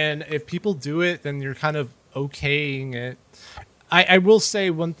it, and if people do it, then you're kind of okaying it. I will say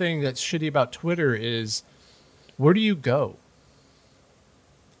one thing that's shitty about Twitter is, where do you go?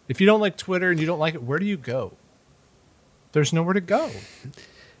 If you don't like Twitter and you don't like it, where do you go? There's nowhere to go.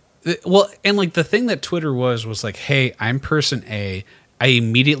 Well, and like the thing that Twitter was like, hey, I'm person A. I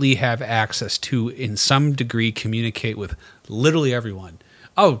immediately have access to, in some degree, communicate with literally everyone.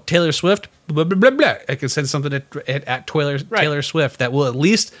 Oh, Taylor Swift, blah, blah, blah, blah. I can send something at Taylor Swift that will at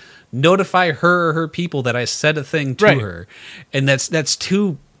least notify her or her people that I said a thing to her. And that's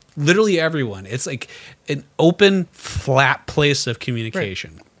to literally everyone. It's like an open, flat place of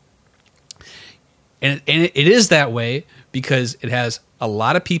communication. Right. And it is that way because it has a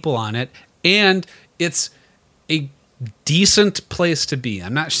lot of people on it, and it's a decent place to be.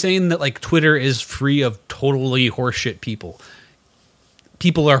 I'm not saying that like Twitter is free of totally horseshit people.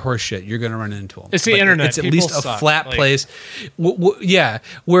 People are horseshit. You're going to run into them. It's the internet. It's at least a flat place.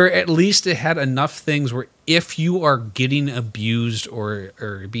 Where at least it had enough things where if you are getting abused or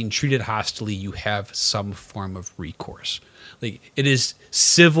being treated hostilely, you have some form of recourse. Like, it is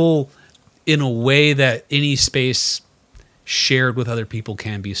civil in a way that any space shared with other people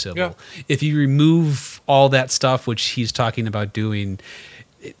can be civil. Yeah. If you remove all that stuff, which he's talking about doing,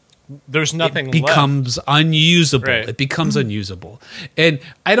 there's nothing it becomes left. Unusable. Right. It becomes unusable. And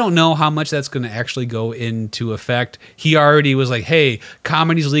I don't know how much that's going to actually go into effect. He already was like, hey,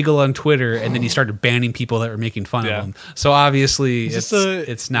 comedy's legal on Twitter, and then he started banning people that were making fun of him. So obviously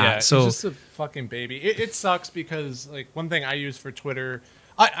it's not. Yeah, so it's just a fucking baby. It sucks because like one thing I use for Twitter,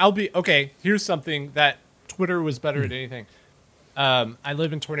 I'll be okay, here's something that Twitter was better at anything. I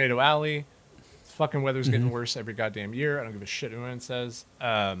live in Tornado Alley. Fucking weather's getting worse every goddamn year. I don't give a shit what anyone says.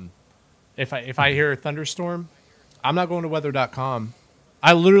 If I hear a thunderstorm, I'm not going to weather.com.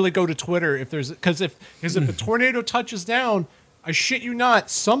 I literally go to Twitter because if a tornado touches down, I shit you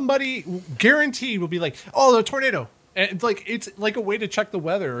not, somebody guaranteed will be like, oh, the tornado. And it's like a way to check the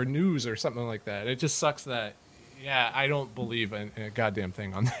weather or news or something like that. It just sucks that I don't believe in a goddamn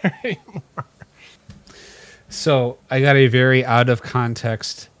thing on there anymore. So I got a very out of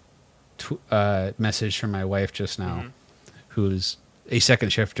context message from my wife just now, who's a second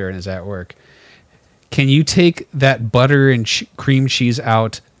shifter and is at work. Can you take that butter and cream cheese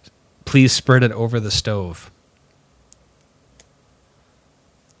out? Please spread it over the stove.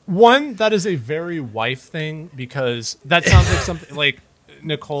 One, that is a very wife thing because that sounds like something like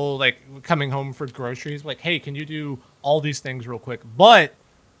Nicole, like coming home for groceries. Like, hey, can you do all these things real quick? But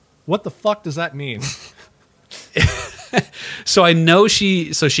What the fuck does that mean? So I know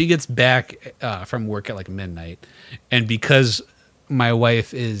she gets back from work at like midnight, and because my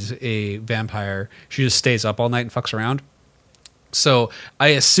wife is a vampire, she just stays up all night and fucks around. So I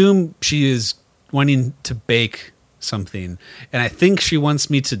assume she is wanting to bake something, and I think she wants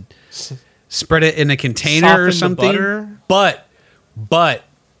me to spread it in a container Soften or the something. butter? But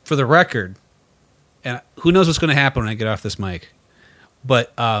for the record, and who knows what's going to happen when I get off this mic,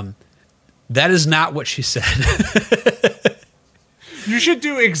 but that is not what she said. You should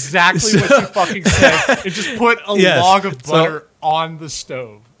do exactly what you fucking said and just put a log of butter on the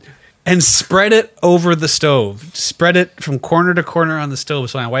stove. And spread it over the stove. Spread it from corner to corner on the stove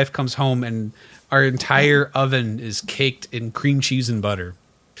so my wife comes home and our entire oven is caked in cream cheese and butter.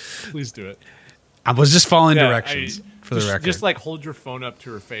 Please do it. I was just following directions for the record. Just like hold your phone up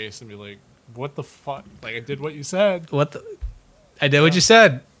to her face and be like, what the fuck? Like, I did what you said. I did what you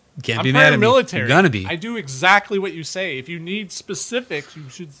said. Can't be mad at me. Military. You're gonna be. I do exactly what you say. If you need specifics, you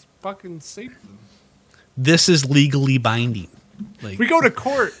should fucking say them. This is legally binding. Like, If we go to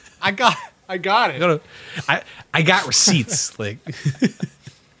court, I got it. I got receipts. Like,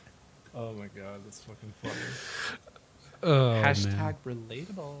 Oh my god, that's fucking funny. oh, Hashtag man.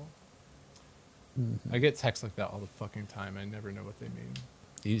 relatable. I get texts like that all the fucking time. I never know what they mean.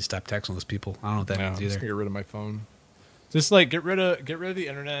 You need to stop texting those people. I don't know what that No, I'm means just either. gonna get rid of my phone. Just like get rid of the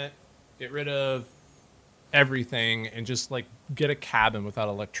internet, get rid of everything, and just like get a cabin without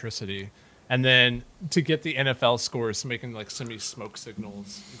electricity. And then to get the NFL scores, so making like send me smoke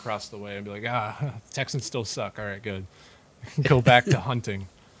signals across the way and be like, Texans still suck. All right, good. Go back to hunting.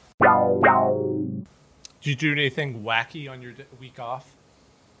 Did you do anything wacky on your week off?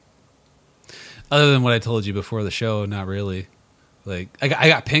 Other than what I told you before the show, not really. Like, I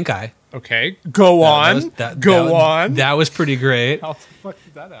got pink eye. Okay, go on. Go on. That was pretty great. How the fuck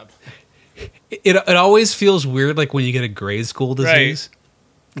did that happen? It always feels weird, like when you get a grade school disease.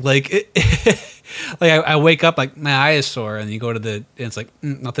 Like, I wake up like my eye is sore, and you go to and it's like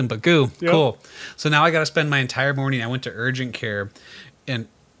nothing but goo. Yep. Cool. So now I got to spend my entire morning. I went to urgent care, and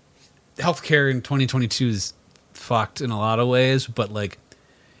healthcare in 2022 is fucked in a lot of ways. But like,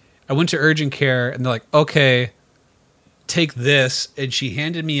 I went to urgent care, and they're like, okay, take this, and she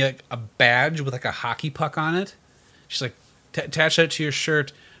handed me a badge with like a hockey puck on it. She's like, attach that to your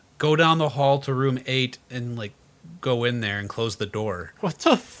shirt, go down the hall to room 8, and like go in there and close the door. What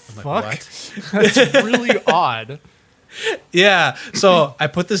the I'm like, fuck? what? That's really odd. Yeah. So I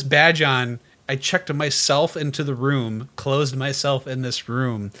put this badge on, I checked myself into the room, closed myself in this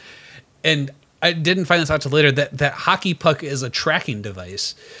room, and I didn't find this out till later that hockey puck is a tracking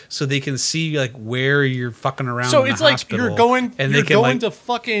device, so they can see like where you're fucking around. So in it's the like hospital, you're going like, to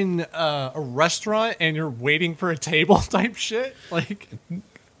fucking a restaurant and you're waiting for a table type shit. Like,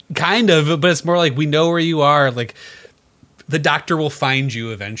 kind of, but it's more like we know where you are. Like, the doctor will find you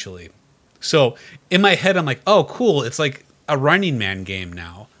eventually. So in my head, I'm like, oh, cool. It's like a Running Man game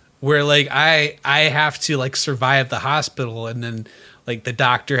now, where like I have to like survive the hospital, and then like the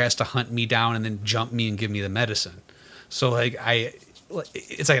doctor has to hunt me down and then jump me and give me the medicine. So like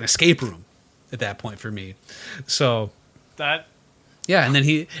it's like an escape room at that point for me. So that. yeah, and then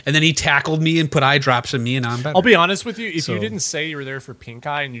he tackled me and put eye drops in me, and I'm better. I'll be honest with you. If So- you didn't say you were there for pink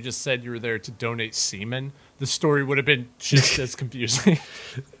eye and you just said you were there to donate semen, the story would have been just as confusing.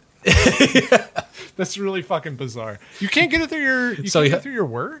 That's really fucking bizarre. You can't get it through your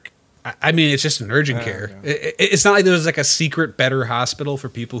work. I mean, it's just an urgent care. yeah. It's not like there's like a secret better hospital for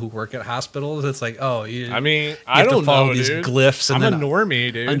people who work at hospitals. It's like, oh, I mean, you I have don't to follow know, these dude. glyphs, and I'm a then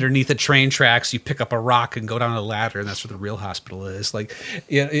normie, dude. underneath the train tracks, you pick up a rock and go down a ladder, and that's where the real hospital is. Like,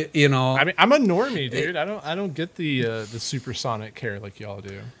 you know, I mean, I'm a normie, dude. I don't get the supersonic care like y'all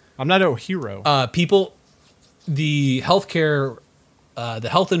do. I'm not a hero. people, the healthcare, the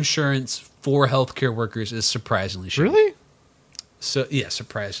health insurance for healthcare workers is surprisingly shitty. Really? So yeah,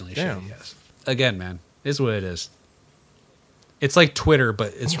 surprisingly Damn. shitty. Yes. Again, man, is what it is. It's like Twitter,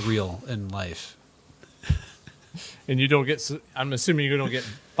 but it's real in life. And you don't get. I'm assuming you don't get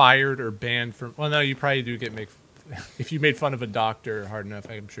fired or banned from. Well, no, you probably do get if you made fun of a doctor hard enough,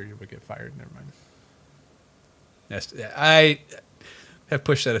 I'm sure you would get fired. Never mind. Yes, I have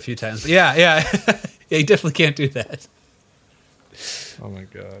pushed that a few times. But yeah, yeah, you definitely can't do that. Oh my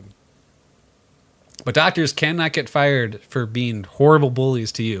god. But doctors cannot get fired for being horrible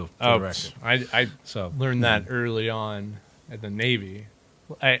bullies to you. For the Oh, record. I So learned that early on at the Navy.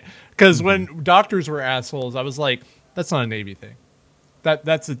 Because when doctors were assholes, I was like, that's not a Navy thing.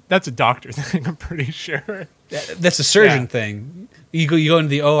 That's a doctor thing. I'm pretty sure. That's a surgeon thing. You go into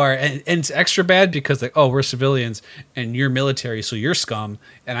the OR, and it's extra bad because like, oh, we're civilians and you're military, so you're scum,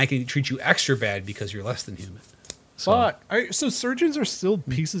 and I can treat you extra bad because you're less than human. Fuck. So surgeons are still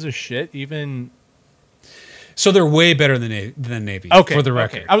pieces of shit, even. So they're way better than the Navy. Okay, for the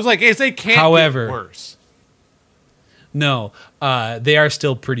record. Okay. I was like, they can't However, get worse. No, they are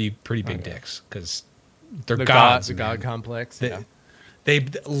still pretty big dicks because they're gods. The god complex.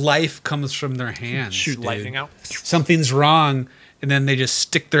 Life comes from their hands. Shoot lightning out. Something's wrong, and then they just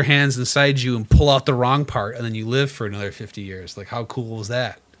stick their hands inside you and pull out the wrong part, and then you live for another 50 years. Like, how cool was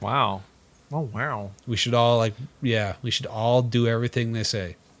that? Wow. Oh wow. We should all do everything they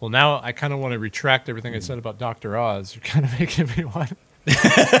say. Well, now I kind of want to retract everything I said about Dr. Oz. You're kind of making me want.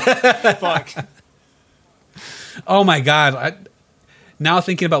 Fuck. Oh my god! Now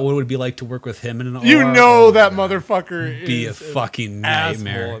thinking about what it would be like to work with him in an OR, that motherfucker be is a fucking asshole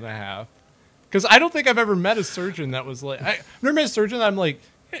nightmare and a half. Because I don't think I've ever met a surgeon that was like, I've never met a surgeon that I'm like,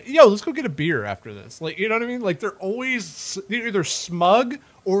 hey, yo, let's go get a beer after this. Like, you know what I mean? Like, they're either smug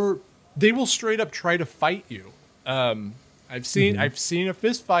or they will straight up try to fight you. I've seen a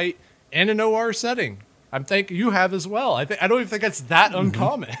fist fight in an OR setting. I'm thinking you have as well. I don't even think it's that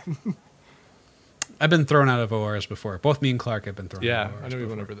uncommon. I've been thrown out of ORs before. Both me and Clark have been thrown out of ORs. I know we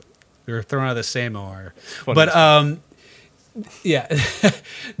went over that. We were thrown out of the same OR. Funny but yeah,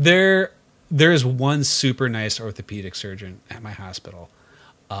 there is one super nice orthopedic surgeon at my hospital.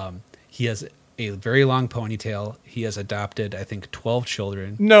 He has a very long ponytail. He has adopted, I think, 12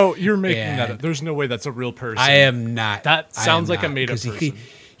 children. No, you're making that up. There's no way that's a real person. I am not. That sounds like a made-up person.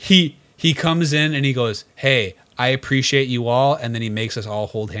 He comes in and he goes, "Hey, I appreciate you all," and then he makes us all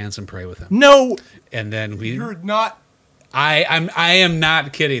hold hands and pray with him. No, and then you're not. I am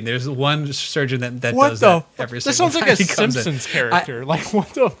not kidding. There's one surgeon that does that every single time. This sounds like a Simpsons character. Like, what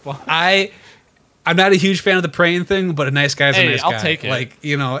the fuck? I'm not a huge fan of the praying thing, but a nice guy's a nice guy. I'll take it. Like,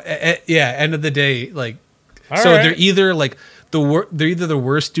 you know, end of the day, like, all so right. they're either like they're either the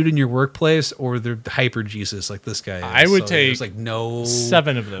worst dude in your workplace or they're hyper Jesus like this guy is. I would take there's like no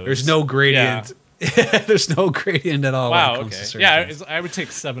 7 of those. There's no gradient. Yeah. There's no gradient at all. Wow. When it comes Okay. to surgeons. Yeah, I would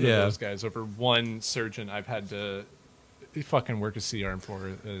take 7 of those guys over one surgeon I've had to fucking work a C-arm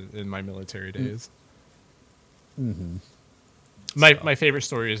for in my military days. Mm-hmm. My favorite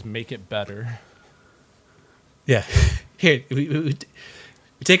story is Make It Better. Yeah. Here, we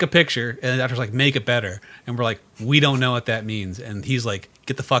take a picture, and the doctor's like, "Make it better." And we're like, "We don't know what that means." And he's like,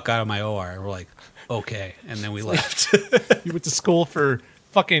 "Get the fuck out of my OR." And we're like, "Okay." And then we left. You went to school for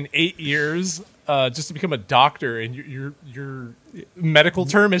fucking 8 years just to become a doctor, and your medical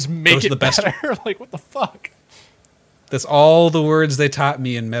term is "make it better." Like, what the fuck? That's all the words they taught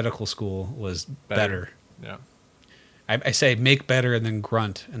me in medical school was better. Yeah. I say make better and then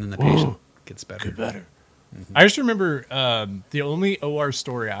grunt, and then the patient gets better. Get better. Mm-hmm. I just remember the only OR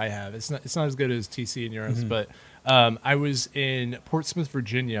story I have. It's not as good as TC and yours, but I was in Portsmouth,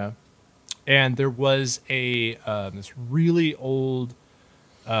 Virginia, and there was a this really old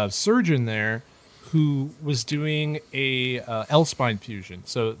surgeon there who was doing a L-spine fusion.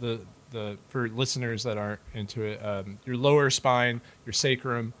 So the for listeners that aren't into it, your lower spine, your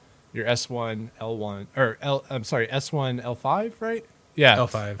sacrum, your S1, L1, or S1, L5, right? Yeah,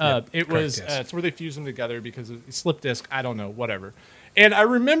 L5. Yep. It Correct, was yes. it's where they fuse them together because of slip disc. I don't know, whatever. And I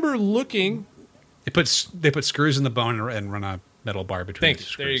remember looking. They put screws in the bone and run a metal bar between. Thank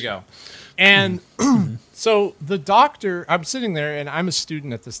you. There you go. And so the doctor, I'm sitting there, and I'm a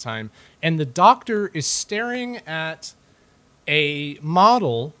student at this time, and the doctor is staring at a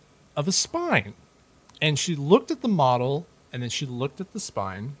model of a spine, and she looked at the model. And then she looked at the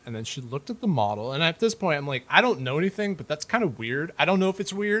spine, and then she looked at the model. And at this point, I'm like, I don't know anything, but that's kind of weird. I don't know if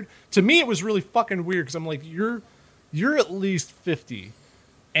it's weird. To me, it was really fucking weird because I'm like, you're at least 50,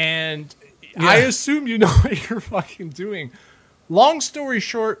 and I assume you know what you're fucking doing. Long story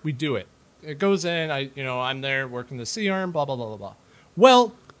short, we do it. It goes in. I'm there working the C-arm. Blah blah blah blah blah.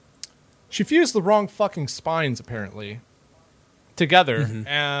 Well, she fused the wrong fucking spines apparently together,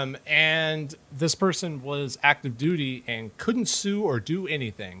 and this person was active duty and couldn't sue or do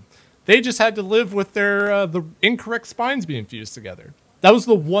anything. They just had to live with their the incorrect spines being fused together. That was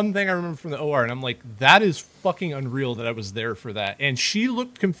the one thing I remember from the OR, and I'm like, that is fucking unreal that I was there for that. And she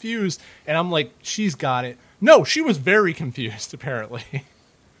looked confused, and I'm like, she's got it. No, she was very confused apparently.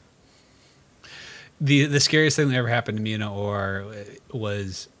 The scariest thing that ever happened to me in an OR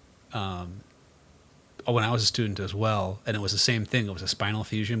was when I was a student as well, and it was the same thing. It was a spinal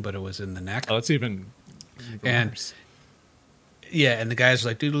fusion, but it was in the neck. Oh, that's even worse. Yeah, and the guys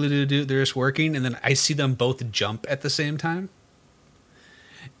were like, doodle-doo-doo, they're just working, and then I see them both jump at the same time.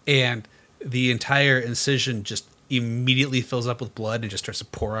 and the entire incision just immediately fills up with blood and just starts to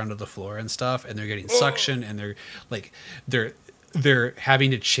pour onto the floor and stuff, and they're getting suction, and they're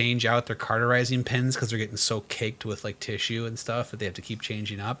having to change out their cauterizing pins because they're getting so caked with like tissue and stuff that they have to keep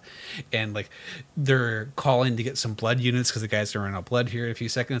changing up, and like they're calling to get some blood units because the guy's gonna run out of blood here in a few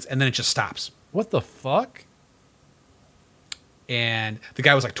seconds, and then it just stops. What the fuck? And the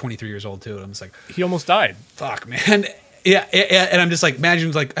guy was like 23 years old too, and I'm just like, He almost died. fuck, man. Yeah, and I'm just like,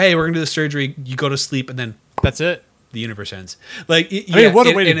 imagine like, hey, we're gonna do the surgery, you go to sleep, and then That's it. the universe ends. Like, I mean, what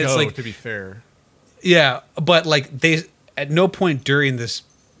a way to it's go, like, to be fair. yeah, but like they, at no point during this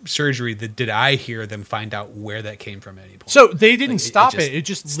surgery did I hear them find out where that came from at any point. So they didn't Like, stop just it. It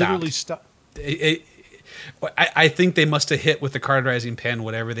just stopped. literally stopped. I think they must have hit with the cauterizing pen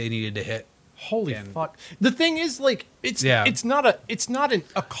whatever they needed to hit. Holy And- fuck! The thing is, like, it's Yeah. it's not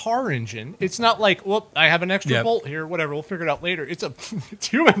a car engine. It's not like, well, I have an extra Yep. bolt here. Whatever, we'll figure it out later. It's a it's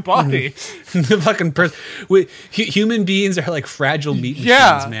human body. The fucking human beings are like fragile meat machines,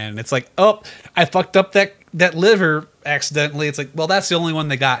 Yeah. man. It's like, oh, I fucked up that liver accidentally. It's like, well, that's the only one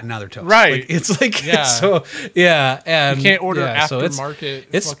they got, and now they're toast. Right. Like, it's like, Yeah. so yeah, and You can't order yeah, so aftermarket.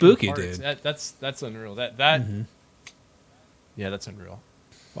 It's fucking spooky, parts. dude. That's unreal. Yeah, that's unreal.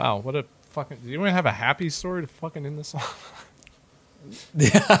 Wow, what a fucking. Do you want to have a happy story to fucking end this off?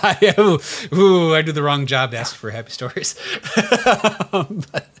 Yeah, ooh, I did the wrong job to ask for happy stories.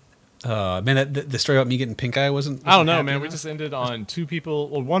 Man, the story about me getting pink eye wasn't I don't know, happy man. We enough? just ended on two people.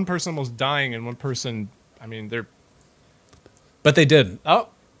 Well, one person almost dying, and one person. I mean, they're. But they didn't. Oh,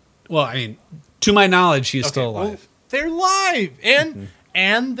 Well, I mean, to my knowledge, he's okay, still well, alive. they're live,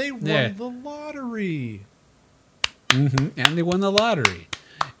 and they won Yeah. the lottery. And they won the lottery.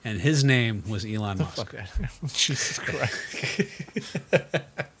 And his name was Elon Musk. Fuck that. Jesus Christ.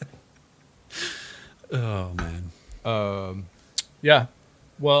 Oh, man. Yeah.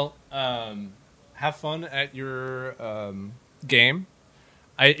 Well, have fun at your game.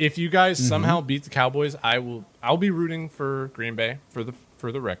 If you guys somehow beat the Cowboys, I'll be rooting for Green Bay for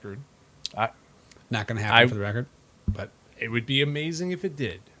the record. Not going to happen for the record. But It would be amazing if it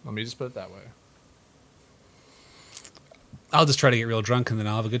did. Let me just put it that way. I'll just try to get real drunk and then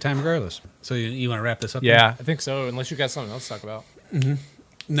I'll have a good time regardless. So you want to wrap this up? Yeah, I think so. Unless you got something else to talk about. then?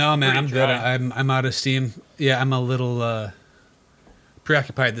 No, man, I'm Pretty good. dry. I'm out of steam. Yeah, I'm a little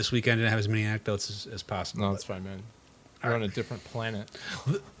preoccupied this weekend. Didn't have as many anecdotes as possible. No, it's fine, man. You're on a different planet.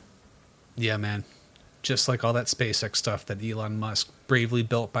 Yeah, man. Just like all that SpaceX stuff that Elon Musk bravely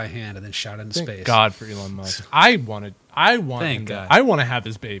built by hand and then shot into Thank space. God for Elon Musk. I want Thank him God. I want to have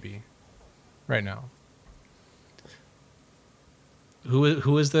his baby right now.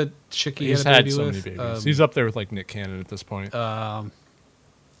 Who is the chick he He's had a had baby so with? many babies. He's up there with like Nick Cannon at this point.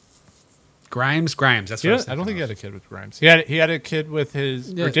 Grimes. That's what Yeah, I was I don't think he thinking had a kid with Grimes. He had a kid with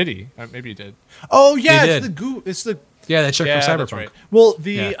his, Yeah. or did he? Maybe he did. Oh yeah, He it's did. It's the of. Yeah, that chick from Cyberpunk. that's right. Well,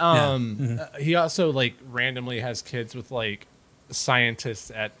 the Yeah, yeah. he also like randomly has kids with like scientists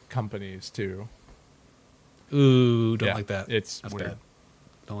at companies too. Ooh, don't Yeah, like that. it's That's weird. bad.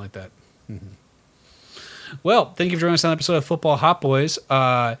 Don't like that. Well, thank you for joining us on an episode of Football Hot Boys.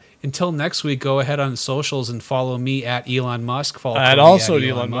 Until next week, go ahead on socials and follow me at Elon Musk. Follow At Cody also at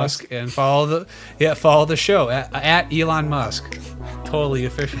Elon Musk. and follow the show at Elon Musk. Totally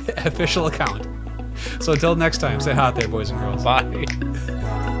official account. So until next time, stay hot there, boys and girls. Bye.